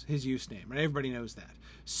use, his use name, right? Everybody knows that.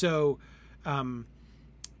 So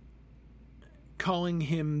calling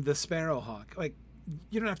him the Sparrowhawk, like,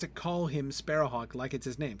 you don't have to call him Sparrowhawk like it's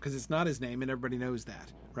his name, because it's not his name and everybody knows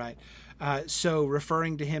that, right? So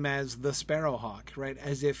referring to him as the Sparrowhawk, right,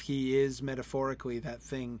 as if he is metaphorically that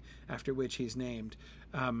thing after which he's named,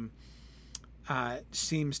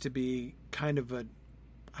 seems to be kind of a,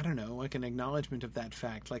 I don't know, like an acknowledgement of that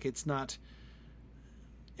fact. Like, it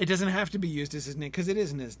doesn't have to be used as his name, because it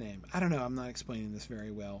isn't his name. I don't know, I'm not explaining this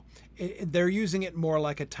very well. They're using it more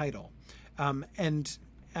like a title.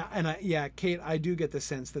 Kate, I do get the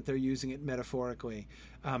sense that they're using it metaphorically.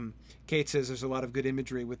 Kate says there's a lot of good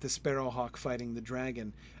imagery with the Sparrowhawk fighting the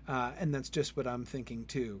dragon, and that's just what I'm thinking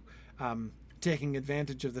too. Taking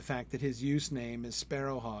advantage of the fact that his use name is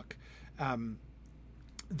Sparrowhawk,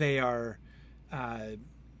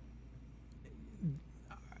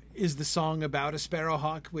 is the song about a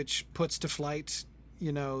sparrowhawk which puts to flight,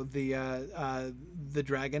 the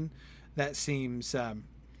dragon. That seems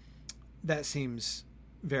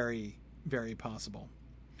very, very possible.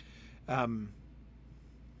 And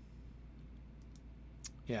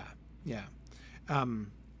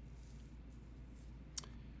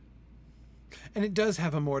it does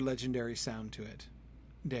have a more legendary sound to it,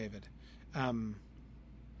 David.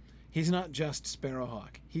 He's not just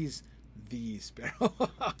Sparrowhawk. He's the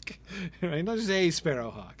Sparrowhawk, right? Not just a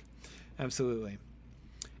Sparrowhawk. Absolutely.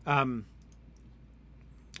 Okay,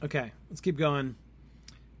 let's keep going.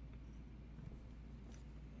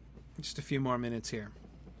 Just a few more minutes here.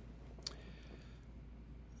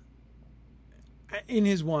 In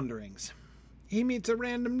his wanderings, he meets a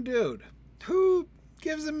random dude who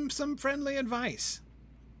gives him some friendly advice.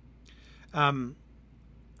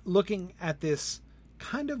 Looking at this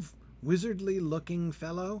kind of wizardly-looking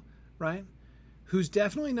fellow, right? Who's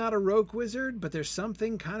definitely not a rogue wizard, but there's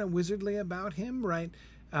something kind of wizardly about him, right?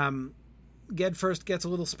 Ged first gets a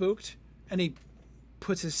little spooked, and he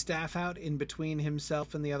puts his staff out in between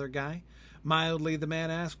himself and the other guy. Mildly, the man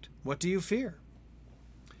asked, "What do you fear?"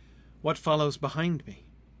 "What follows behind me?"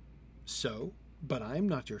 "So, but I am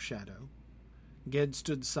not your shadow." Ged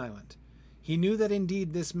stood silent. He knew that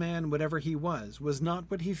indeed this man, whatever he was not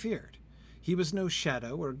what he feared. He was no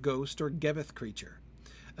shadow or ghost or Gebeth creature.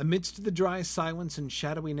 Amidst the dry silence and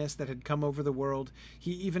shadowiness that had come over the world,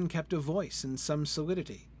 he even kept a voice and some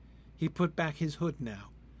solidity. He put back his hood now.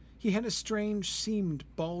 He had a strange, seamed,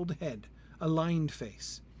 bald head, a lined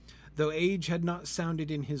face. Though age had not sounded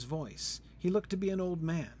in his voice, he looked to be an old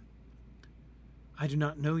man. "I do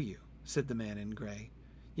not know you," said the man in grey,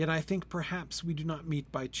 "yet I think perhaps we do not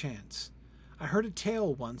meet by chance. I heard a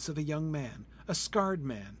tale once of a young man, a scarred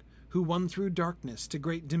man, who won through darkness to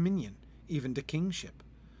great dominion, even to kingship.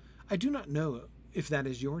 I do not know if that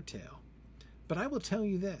is your tale, but I will tell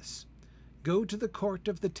you this. Go to the court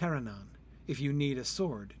of the Terranon, if you need a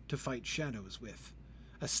sword to fight shadows with.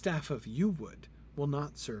 A staff of yew-wood will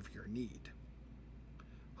not serve your need."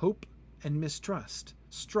 Hope and mistrust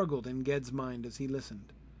struggled in Ged's mind as he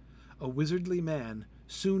listened. A wizardly man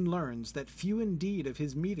soon learns that few indeed of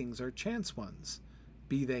his meetings are chance ones,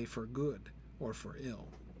 be they for good or for ill.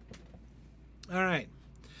 All right,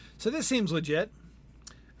 so this seems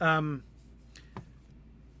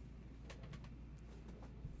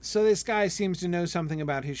So this guy seems to know something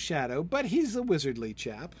about his shadow, but he's a wizardly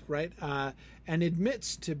chap, right? And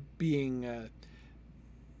admits to being a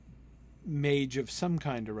mage of some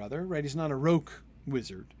kind or other, right? He's not a rogue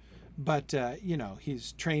wizard, but,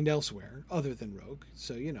 he's trained elsewhere other than rogue.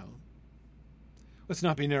 So, let's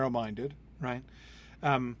not be narrow-minded, right?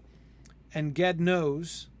 And Ged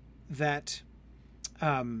knows that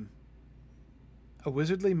a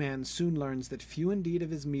wizardly man soon learns that few indeed of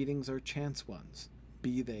his meetings are chance ones,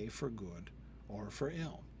 be they for good or for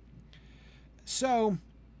ill. So,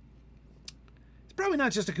 it's probably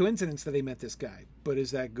not just a coincidence that he met this guy, but is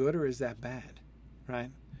that good or is that bad, right?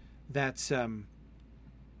 That's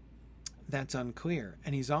unclear.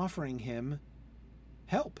 And he's offering him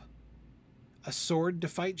help, a sword to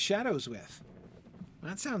fight shadows with.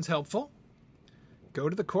 That sounds helpful. Go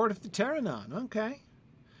to the court of the Terranon. Okay.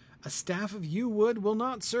 A staff of yew wood will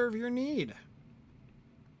not serve your need.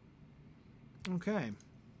 Okay.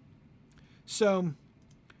 So,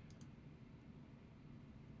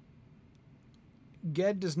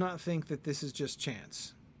 Ged does not think that this is just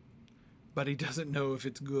chance, but he doesn't know if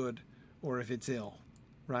it's good or if it's ill,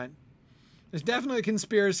 right? There's definitely a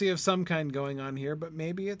conspiracy of some kind going on here, but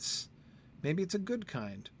maybe it's a good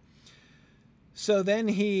kind. So then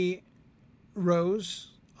he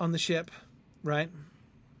rows on the ship, right?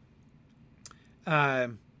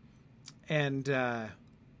 And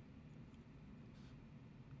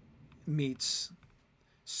meets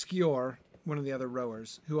Skjor, one of the other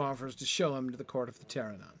rowers, who offers to show him to the court of the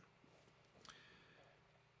Terranon.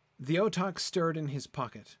 The otak stirred in his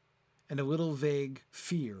pocket, and a little vague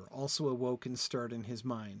fear also awoke and stirred in his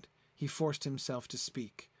mind. He forced himself to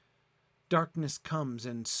speak. Darkness comes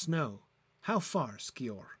and snow. How far,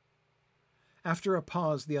 Skjor? After a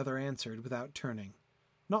pause, the other answered without turning.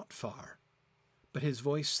 Not far. But his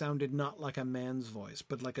voice sounded not like a man's voice,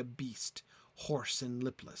 but like a beast, hoarse and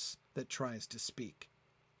lipless, that tries to speak.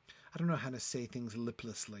 I don't know how to say things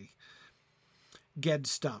liplessly. Ged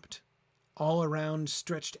stopped. All around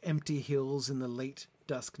stretched empty hills in the late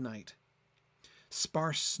dusk night.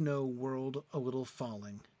 Sparse snow whirled a little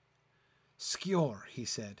falling. Skjor, he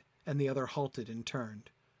said, and the other halted and turned.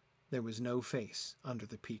 There was no face under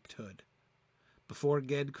the peaked hood. Before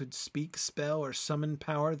Ged could speak, spell, or summon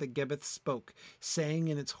power, the Gebeth spoke, saying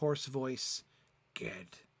in its hoarse voice,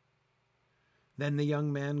 Ged. Then the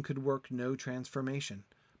young man could work no transformation,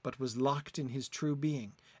 but was locked in his true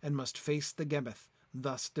being, and must face the Gebeth,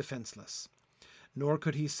 thus defenseless. Nor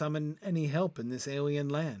could he summon any help in this alien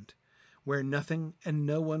land, where nothing and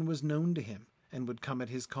no one was known to him, and would come at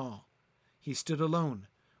his call. He stood alone,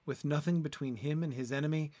 with nothing between him and his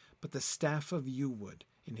enemy but the staff of yew wood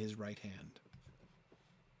in his right hand.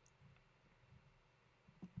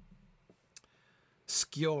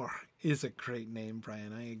 Skjor is a great name,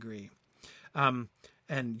 Brian. I agree.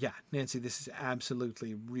 And yeah, Nancy, this is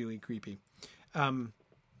absolutely really creepy.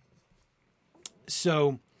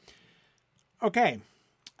 Okay.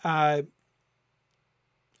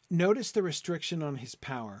 Notice the restriction on his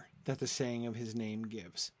power that the saying of his name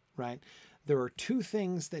gives, right? There are two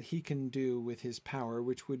things that he can do with his power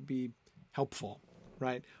which would be helpful,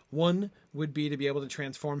 right? One would be to be able to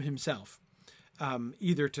transform himself,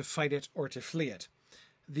 either to fight it or to flee it.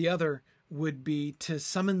 The other would be to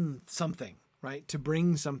summon something, right? To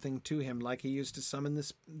bring something to him, like he used to summon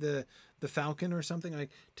the falcon or something,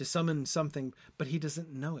 like to summon something, but he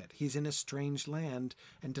doesn't know it. He's in a strange land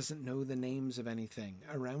and doesn't know the names of anything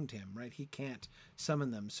around him, right? He can't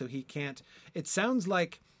summon them, so he can't. It sounds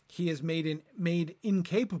like he is made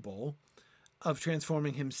incapable of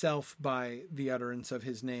transforming himself by the utterance of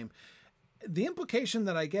his name. The implication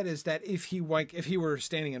that I get is that if he were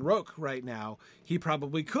standing in Roke right now, he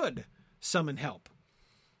probably could summon help.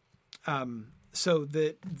 So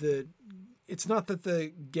it's not that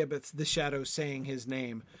the Gebeth, the shadow saying his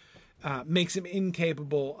name, makes him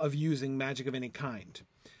incapable of using magic of any kind.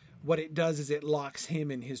 What it does is it locks him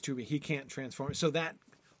in his true being. He can't transform. So that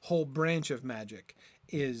whole branch of magic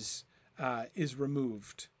is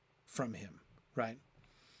removed from him, right?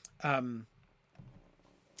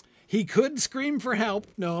 He could scream for help.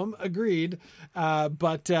 No, agreed.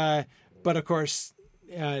 But of course,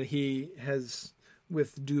 he has,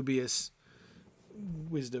 with dubious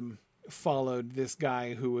wisdom, followed this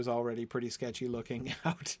guy who was already pretty sketchy looking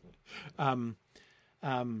out into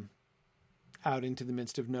the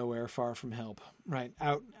midst of nowhere, far from help, right?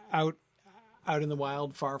 Out in the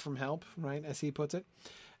wild, far from help, right? As he puts it.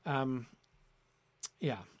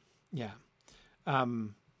 Yeah.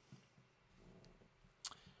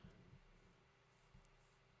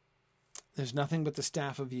 There's nothing but the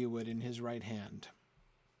staff of yew wood in his right hand.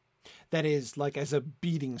 That is, like as a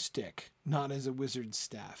beating stick, not as a wizard's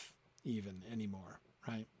staff even anymore,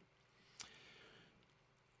 right?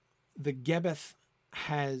 The Gebeth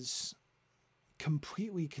has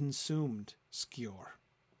completely consumed Skjor,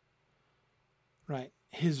 right?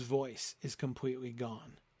 His voice is completely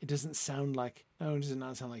gone. It doesn't sound like, not only does it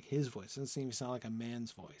not sound like his voice, it doesn't even sound like a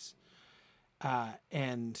man's voice.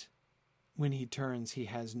 And when he turns, he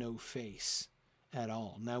has no face at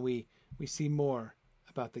all. Now we see more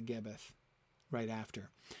about the Gebeth right after.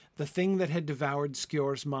 The thing that had devoured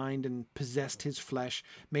Skjor's mind and possessed his flesh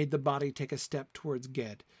made the body take a step towards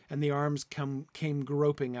Ged, and the arms came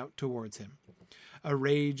groping out towards him. A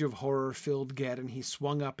rage of horror filled Ged, and he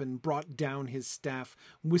swung up and brought down his staff,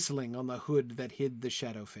 whistling on the hood that hid the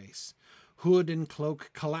shadow face. Hood and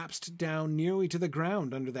cloak collapsed down nearly to the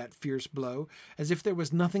ground under that fierce blow, as if there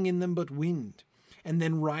was nothing in them but wind, and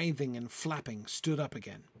then writhing and flapping stood up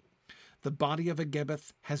again. The body of a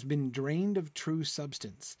Gebeth has been drained of true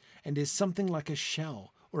substance, and is something like a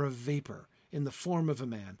shell or a vapor in the form of a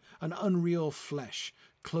man, an unreal flesh,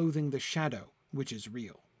 clothing the shadow which is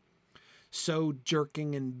real. So,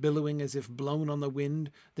 jerking and billowing as if blown on the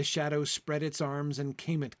wind, the shadow spread its arms and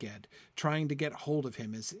came at Ged, trying to get hold of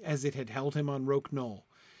him as it had held him on Roke Knoll.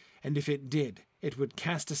 And if it did, it would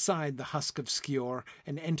cast aside the husk of Skjor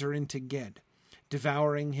and enter into Ged,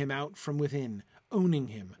 devouring him out from within, owning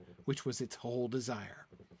him, which was its whole desire.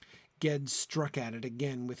 Ged struck at it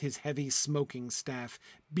again with his heavy smoking staff,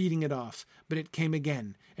 beating it off, but it came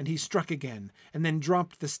again, and he struck again, and then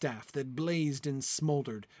dropped the staff that blazed and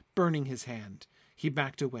smoldered, burning his hand. He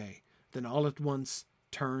backed away, then all at once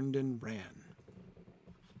turned and ran.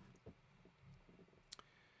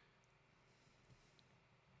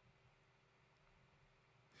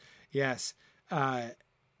 Yes,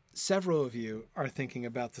 several of you are thinking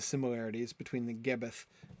about the similarities between the Gebeth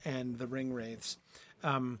and the Ringwraiths.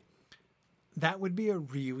 That would be a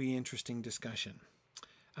really interesting discussion.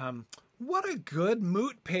 What a good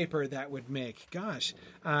moot paper that would make. Gosh.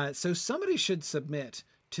 So somebody should submit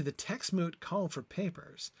to the Text Moot Call for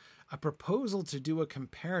Papers a proposal to do a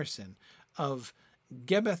comparison of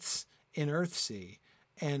Gebeths in Earthsea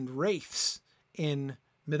and Wraiths in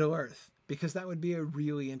Middle-earth, because that would be a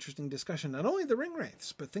really interesting discussion. Not only the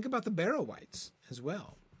Ringwraiths, but think about the Barrow-wights as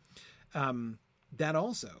well. That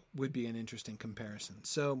also would be an interesting comparison.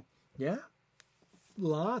 So, yeah,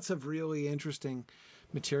 lots of really interesting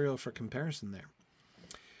material for comparison there.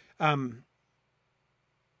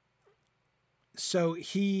 So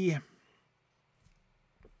he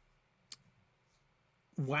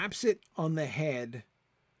whaps it on the head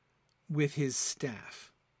with his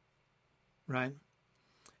staff, right?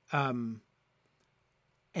 And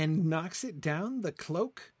knocks it down. The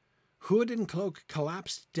cloak, hood and cloak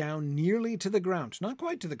collapsed down nearly to the ground. Not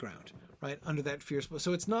quite to the ground, right? Under that fierce blow.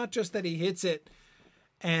 So it's not just that he hits it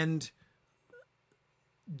and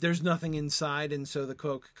there's nothing inside, and so the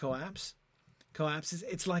cloak collapses.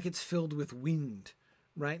 It's like it's filled with wind,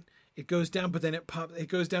 right? It goes down, but then it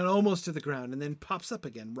goes down almost to the ground and then pops up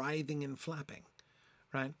again, writhing and flapping,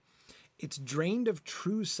 right? It's drained of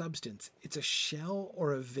true substance. It's a shell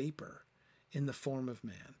or a vapor in the form of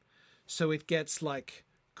man. So it gets like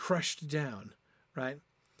crushed down, right?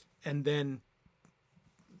 And then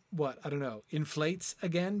inflates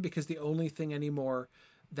again, because the only thing anymore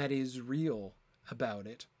that is real about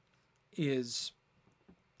it is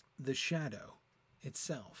the shadow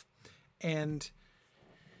itself. And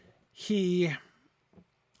the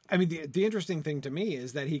interesting thing to me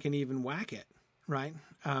is that he can even whack it, right?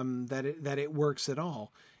 That it works at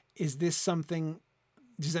all. Is this something,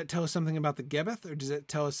 does that tell us something about the Gebeth, or does it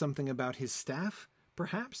tell us something about his staff,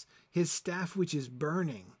 perhaps? His staff, which is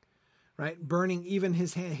burning, right? Burning, even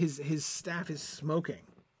his hand, his staff is smoking.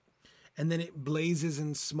 And then it blazes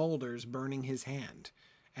and smolders, burning his hand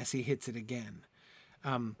as he hits it again.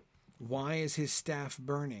 Why is his staff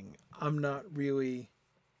burning? I'm not really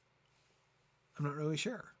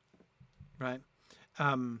sure, right?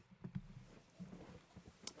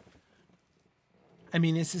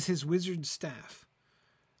 This is his wizard staff.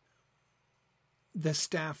 The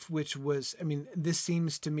staff which was, this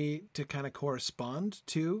seems to me to kind of correspond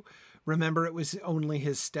to, remember, it was only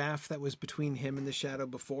his staff that was between him and the shadow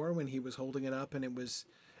before, when he was holding it up and it was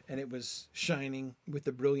shining with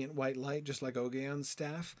the brilliant white light, just like Ogeon's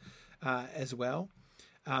staff as well.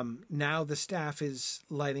 Now the staff is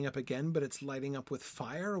lighting up again, but it's lighting up with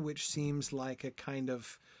fire, which seems like a kind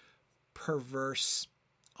of perverse,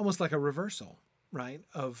 almost like a reversal, right,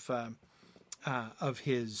 of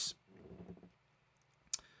his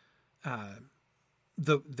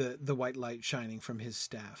the white light shining from his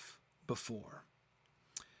staff before.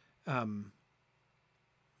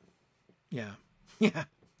 Yeah. Yeah.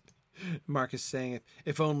 Marcus saying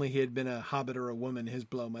if only he had been a hobbit or a woman, his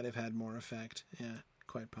blow might have had more effect. Yeah,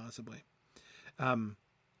 quite possibly.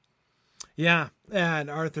 Yeah, and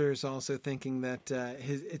Arthur's also thinking that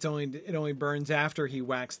it only burns after he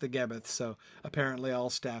whacks the Gebeth, so apparently all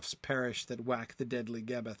staffs perish that whack the deadly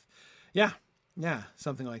Gebeth. Yeah,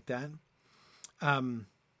 something like that.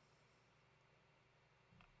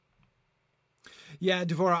 Yeah,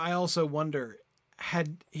 Devora, I also wonder,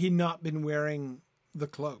 had he not been wearing the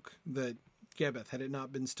cloak, the Gebeth, had it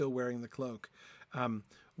not been still wearing the cloak,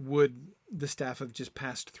 would the staff have just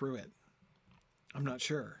passed through it? I'm not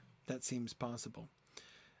sure. That seems possible.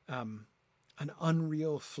 An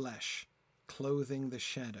unreal flesh clothing the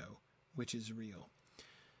shadow, which is real.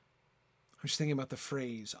 I'm just thinking about the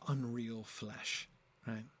phrase unreal flesh,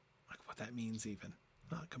 right? Like what that means even.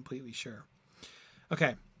 Not completely sure.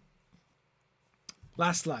 Okay.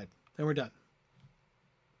 Last slide. Then we're done.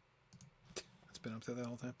 It's been up there the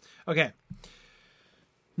whole time. Okay.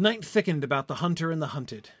 Night thickened about the hunter and the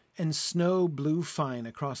hunted, and snow blew fine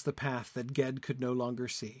across the path that Ged could no longer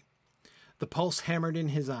see. The pulse hammered in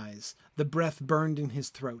his eyes, the breath burned in his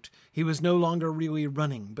throat. He was no longer really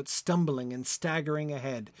running, but stumbling and staggering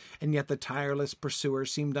ahead, and yet the tireless pursuer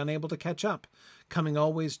seemed unable to catch up, coming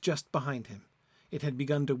always just behind him. It had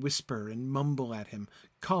begun to whisper and mumble at him,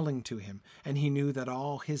 calling to him, and he knew that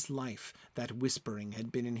all his life that whispering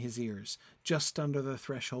had been in his ears, just under the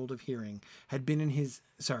threshold of hearing, had been in his...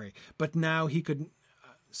 but now he could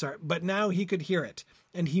hear it,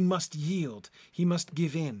 and he must yield, he must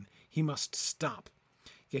give in, he must stop.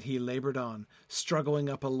 Yet he labored on, struggling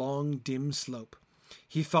up a long, dim slope.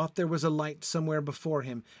 He thought there was a light somewhere before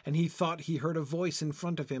him, and he thought he heard a voice in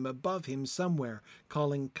front of him, above him somewhere,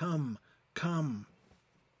 calling, "Come, come."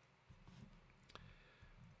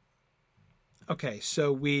 Okay,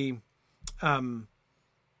 so we can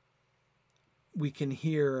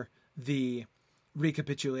hear the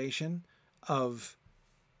recapitulation of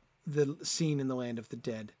the scene in the Land of the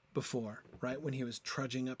Dead before, right? When he was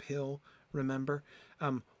trudging uphill, remember?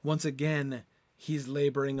 Once again, he's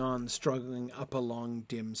laboring on, struggling up a long,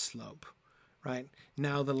 dim slope, right?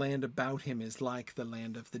 Now the land about him is like the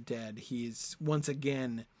land of the dead. He's once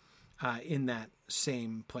again in that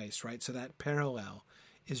same place, right? So that parallel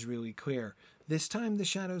is really clear. This time the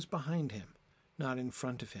shadow's behind him, not in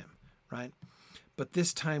front of him, right? But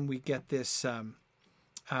this time we get this...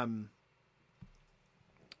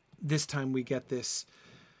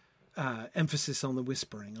 emphasis on the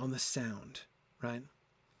whispering, on the sound, right?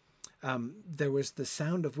 There was the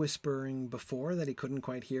sound of whispering before that he couldn't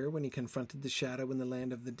quite hear when he confronted the shadow in the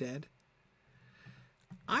Land of the Dead.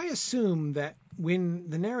 I assume that when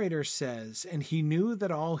the narrator says, and he knew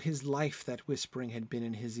that all his life that whispering had been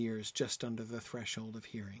in his ears just under the threshold of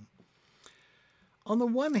hearing. On the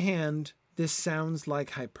one hand, this sounds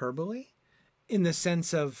like hyperbole in the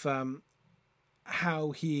sense of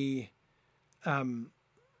how he's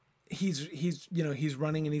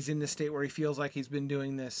running and he's in this state where he feels like he's been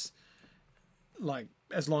doing this like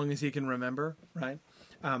as long as he can remember, right?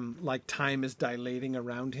 Like time is dilating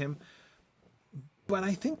around him. But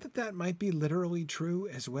I think that might be literally true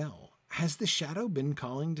as well. Has the shadow been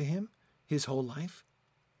calling to him his whole life?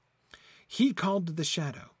 He called to the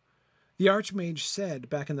shadow. The Archmage said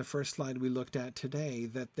back in the first slide we looked at today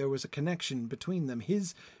that there was a connection between them.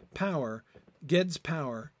 His power, Ged's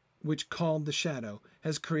power, which called the shadow,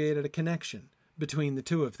 has created a connection between the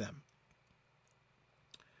two of them.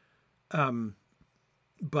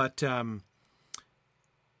 But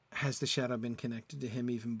has the shadow been connected to him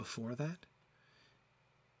even before that?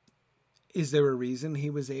 Is there a reason he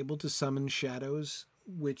was able to summon shadows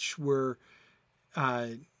which were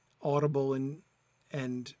audible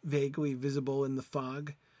and vaguely visible in the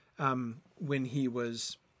fog when he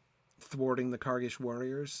was thwarting the Kargish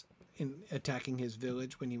warriors in attacking his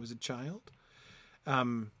village when he was a child?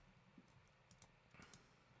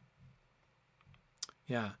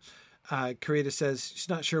 Karita says she's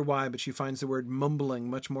not sure why, but she finds the word mumbling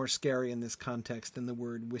much more scary in this context than the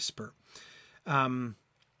word whisper.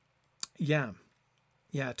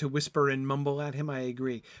 To whisper and mumble at him, I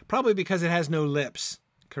agree. Probably because it has no lips,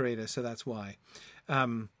 Karita, so that's why.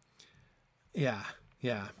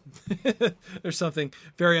 There's something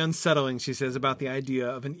very unsettling, she says, about the idea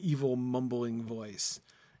of an evil mumbling voice.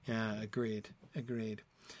 Yeah, agreed.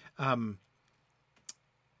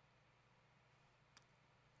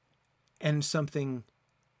 And something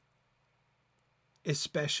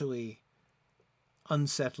especially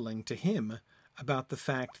unsettling to him about the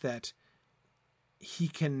fact that he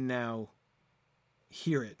can now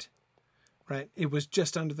hear it, right? It was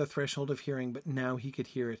just under the threshold of hearing, but now he could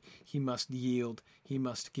hear it. He must yield. He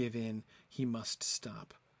must give in. He must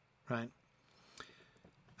stop, right?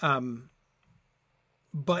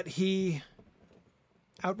 But he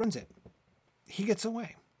outruns it. He gets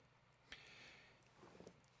away.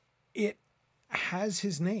 It has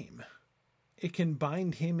his name. It can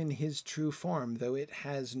bind him in his true form, though it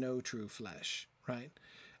has no true flesh, right?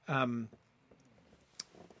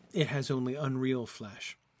 It has only unreal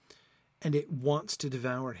flesh. And it wants to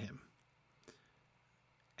devour him.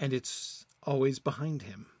 And it's always behind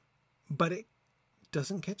him. But it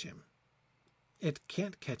doesn't catch him. It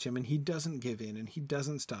can't catch him, and he doesn't give in, and he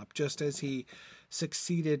doesn't stop, just as he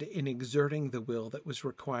succeeded in exerting the will that was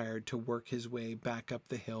required to work his way back up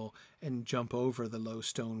the hill and jump over the low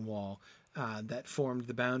stone wall that formed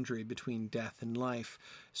the boundary between death and life.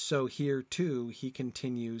 So here, too, he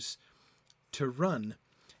continues to run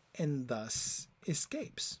and thus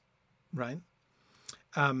escapes, right?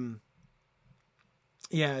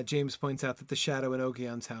 Yeah, James points out that the shadow in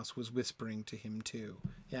Ogion's house was whispering to him too.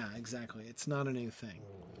 Yeah, exactly. It's not a new thing.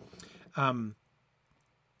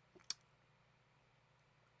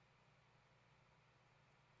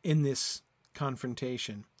 In this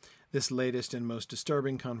confrontation, this latest and most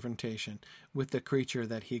disturbing confrontation with the creature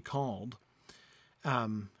that he called,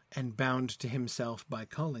 and bound to himself by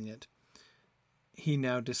calling it, he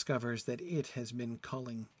now discovers that it has been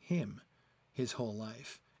calling him his whole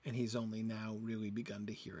life. And he's only now really begun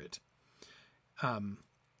to hear it.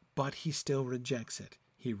 But he still rejects it.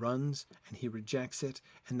 He runs and he rejects it.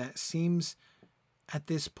 And that seems, at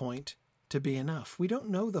this point, to be enough. We don't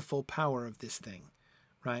know the full power of this thing,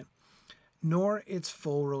 right? Nor its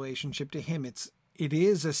full relationship to him. It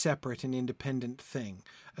is a separate and independent thing.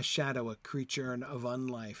 A shadow, a creature of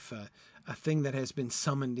unlife, a thing that has been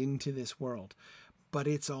summoned into this world. But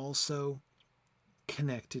it's also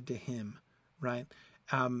connected to him, right?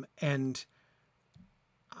 And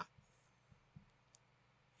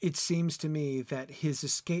it seems to me that his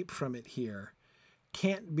escape from it here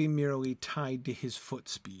can't be merely tied to his foot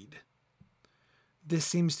speed. This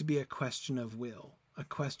seems to be a question of will, a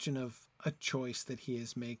question of a choice that he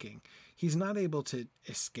is making. He's not able to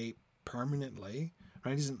escape permanently,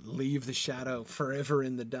 right? He doesn't leave the shadow forever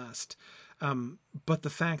in the dust. But the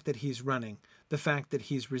fact that he's running, the fact that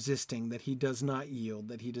he's resisting, that he does not yield,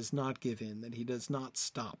 that he does not give in, that he does not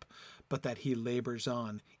stop, but that he labors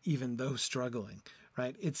on, even though struggling,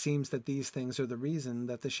 right? It seems that these things are the reason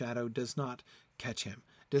that the shadow does not catch him,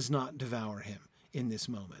 does not devour him in this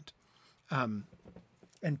moment. And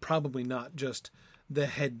probably not just the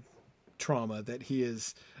head trauma that he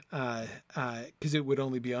is, because it would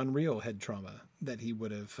only be unreal head trauma that he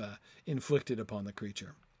would have inflicted upon the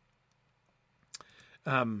creature.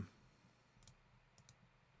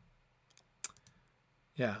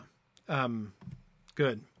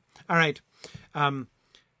 Good. All right.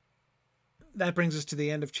 That brings us to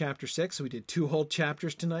the end of chapter 6. So we did 2 whole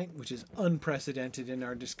chapters tonight, which is unprecedented in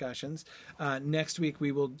our discussions. Next week,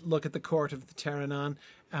 we will look at the court of the Terranon,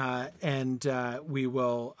 and we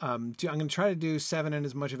will I'm going to try to do 7 and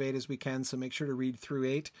as much of 8 as we can. So make sure to read through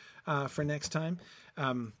 8 for next time.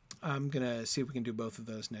 I'm going to see if we can do both of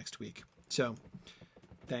those next week. So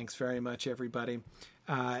thanks very much, everybody.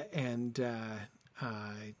 And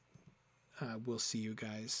we'll see you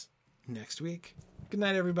guys next week. Good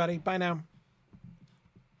night, everybody. Bye now.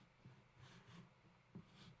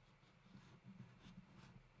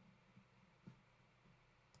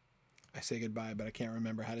 I say goodbye, but I can't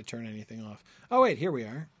remember how to turn anything off. Oh, wait, here we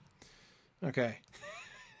are. Okay.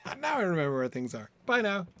 Now I remember where things are. Bye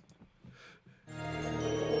now.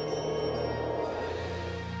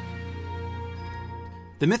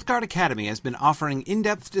 The Mythgard Academy has been offering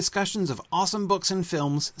in-depth discussions of awesome books and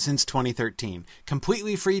films since 2013,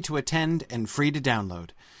 completely free to attend and free to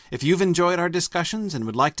download. If you've enjoyed our discussions and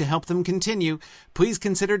would like to help them continue, please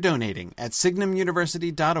consider donating at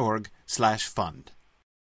signumuniversity.org/fund.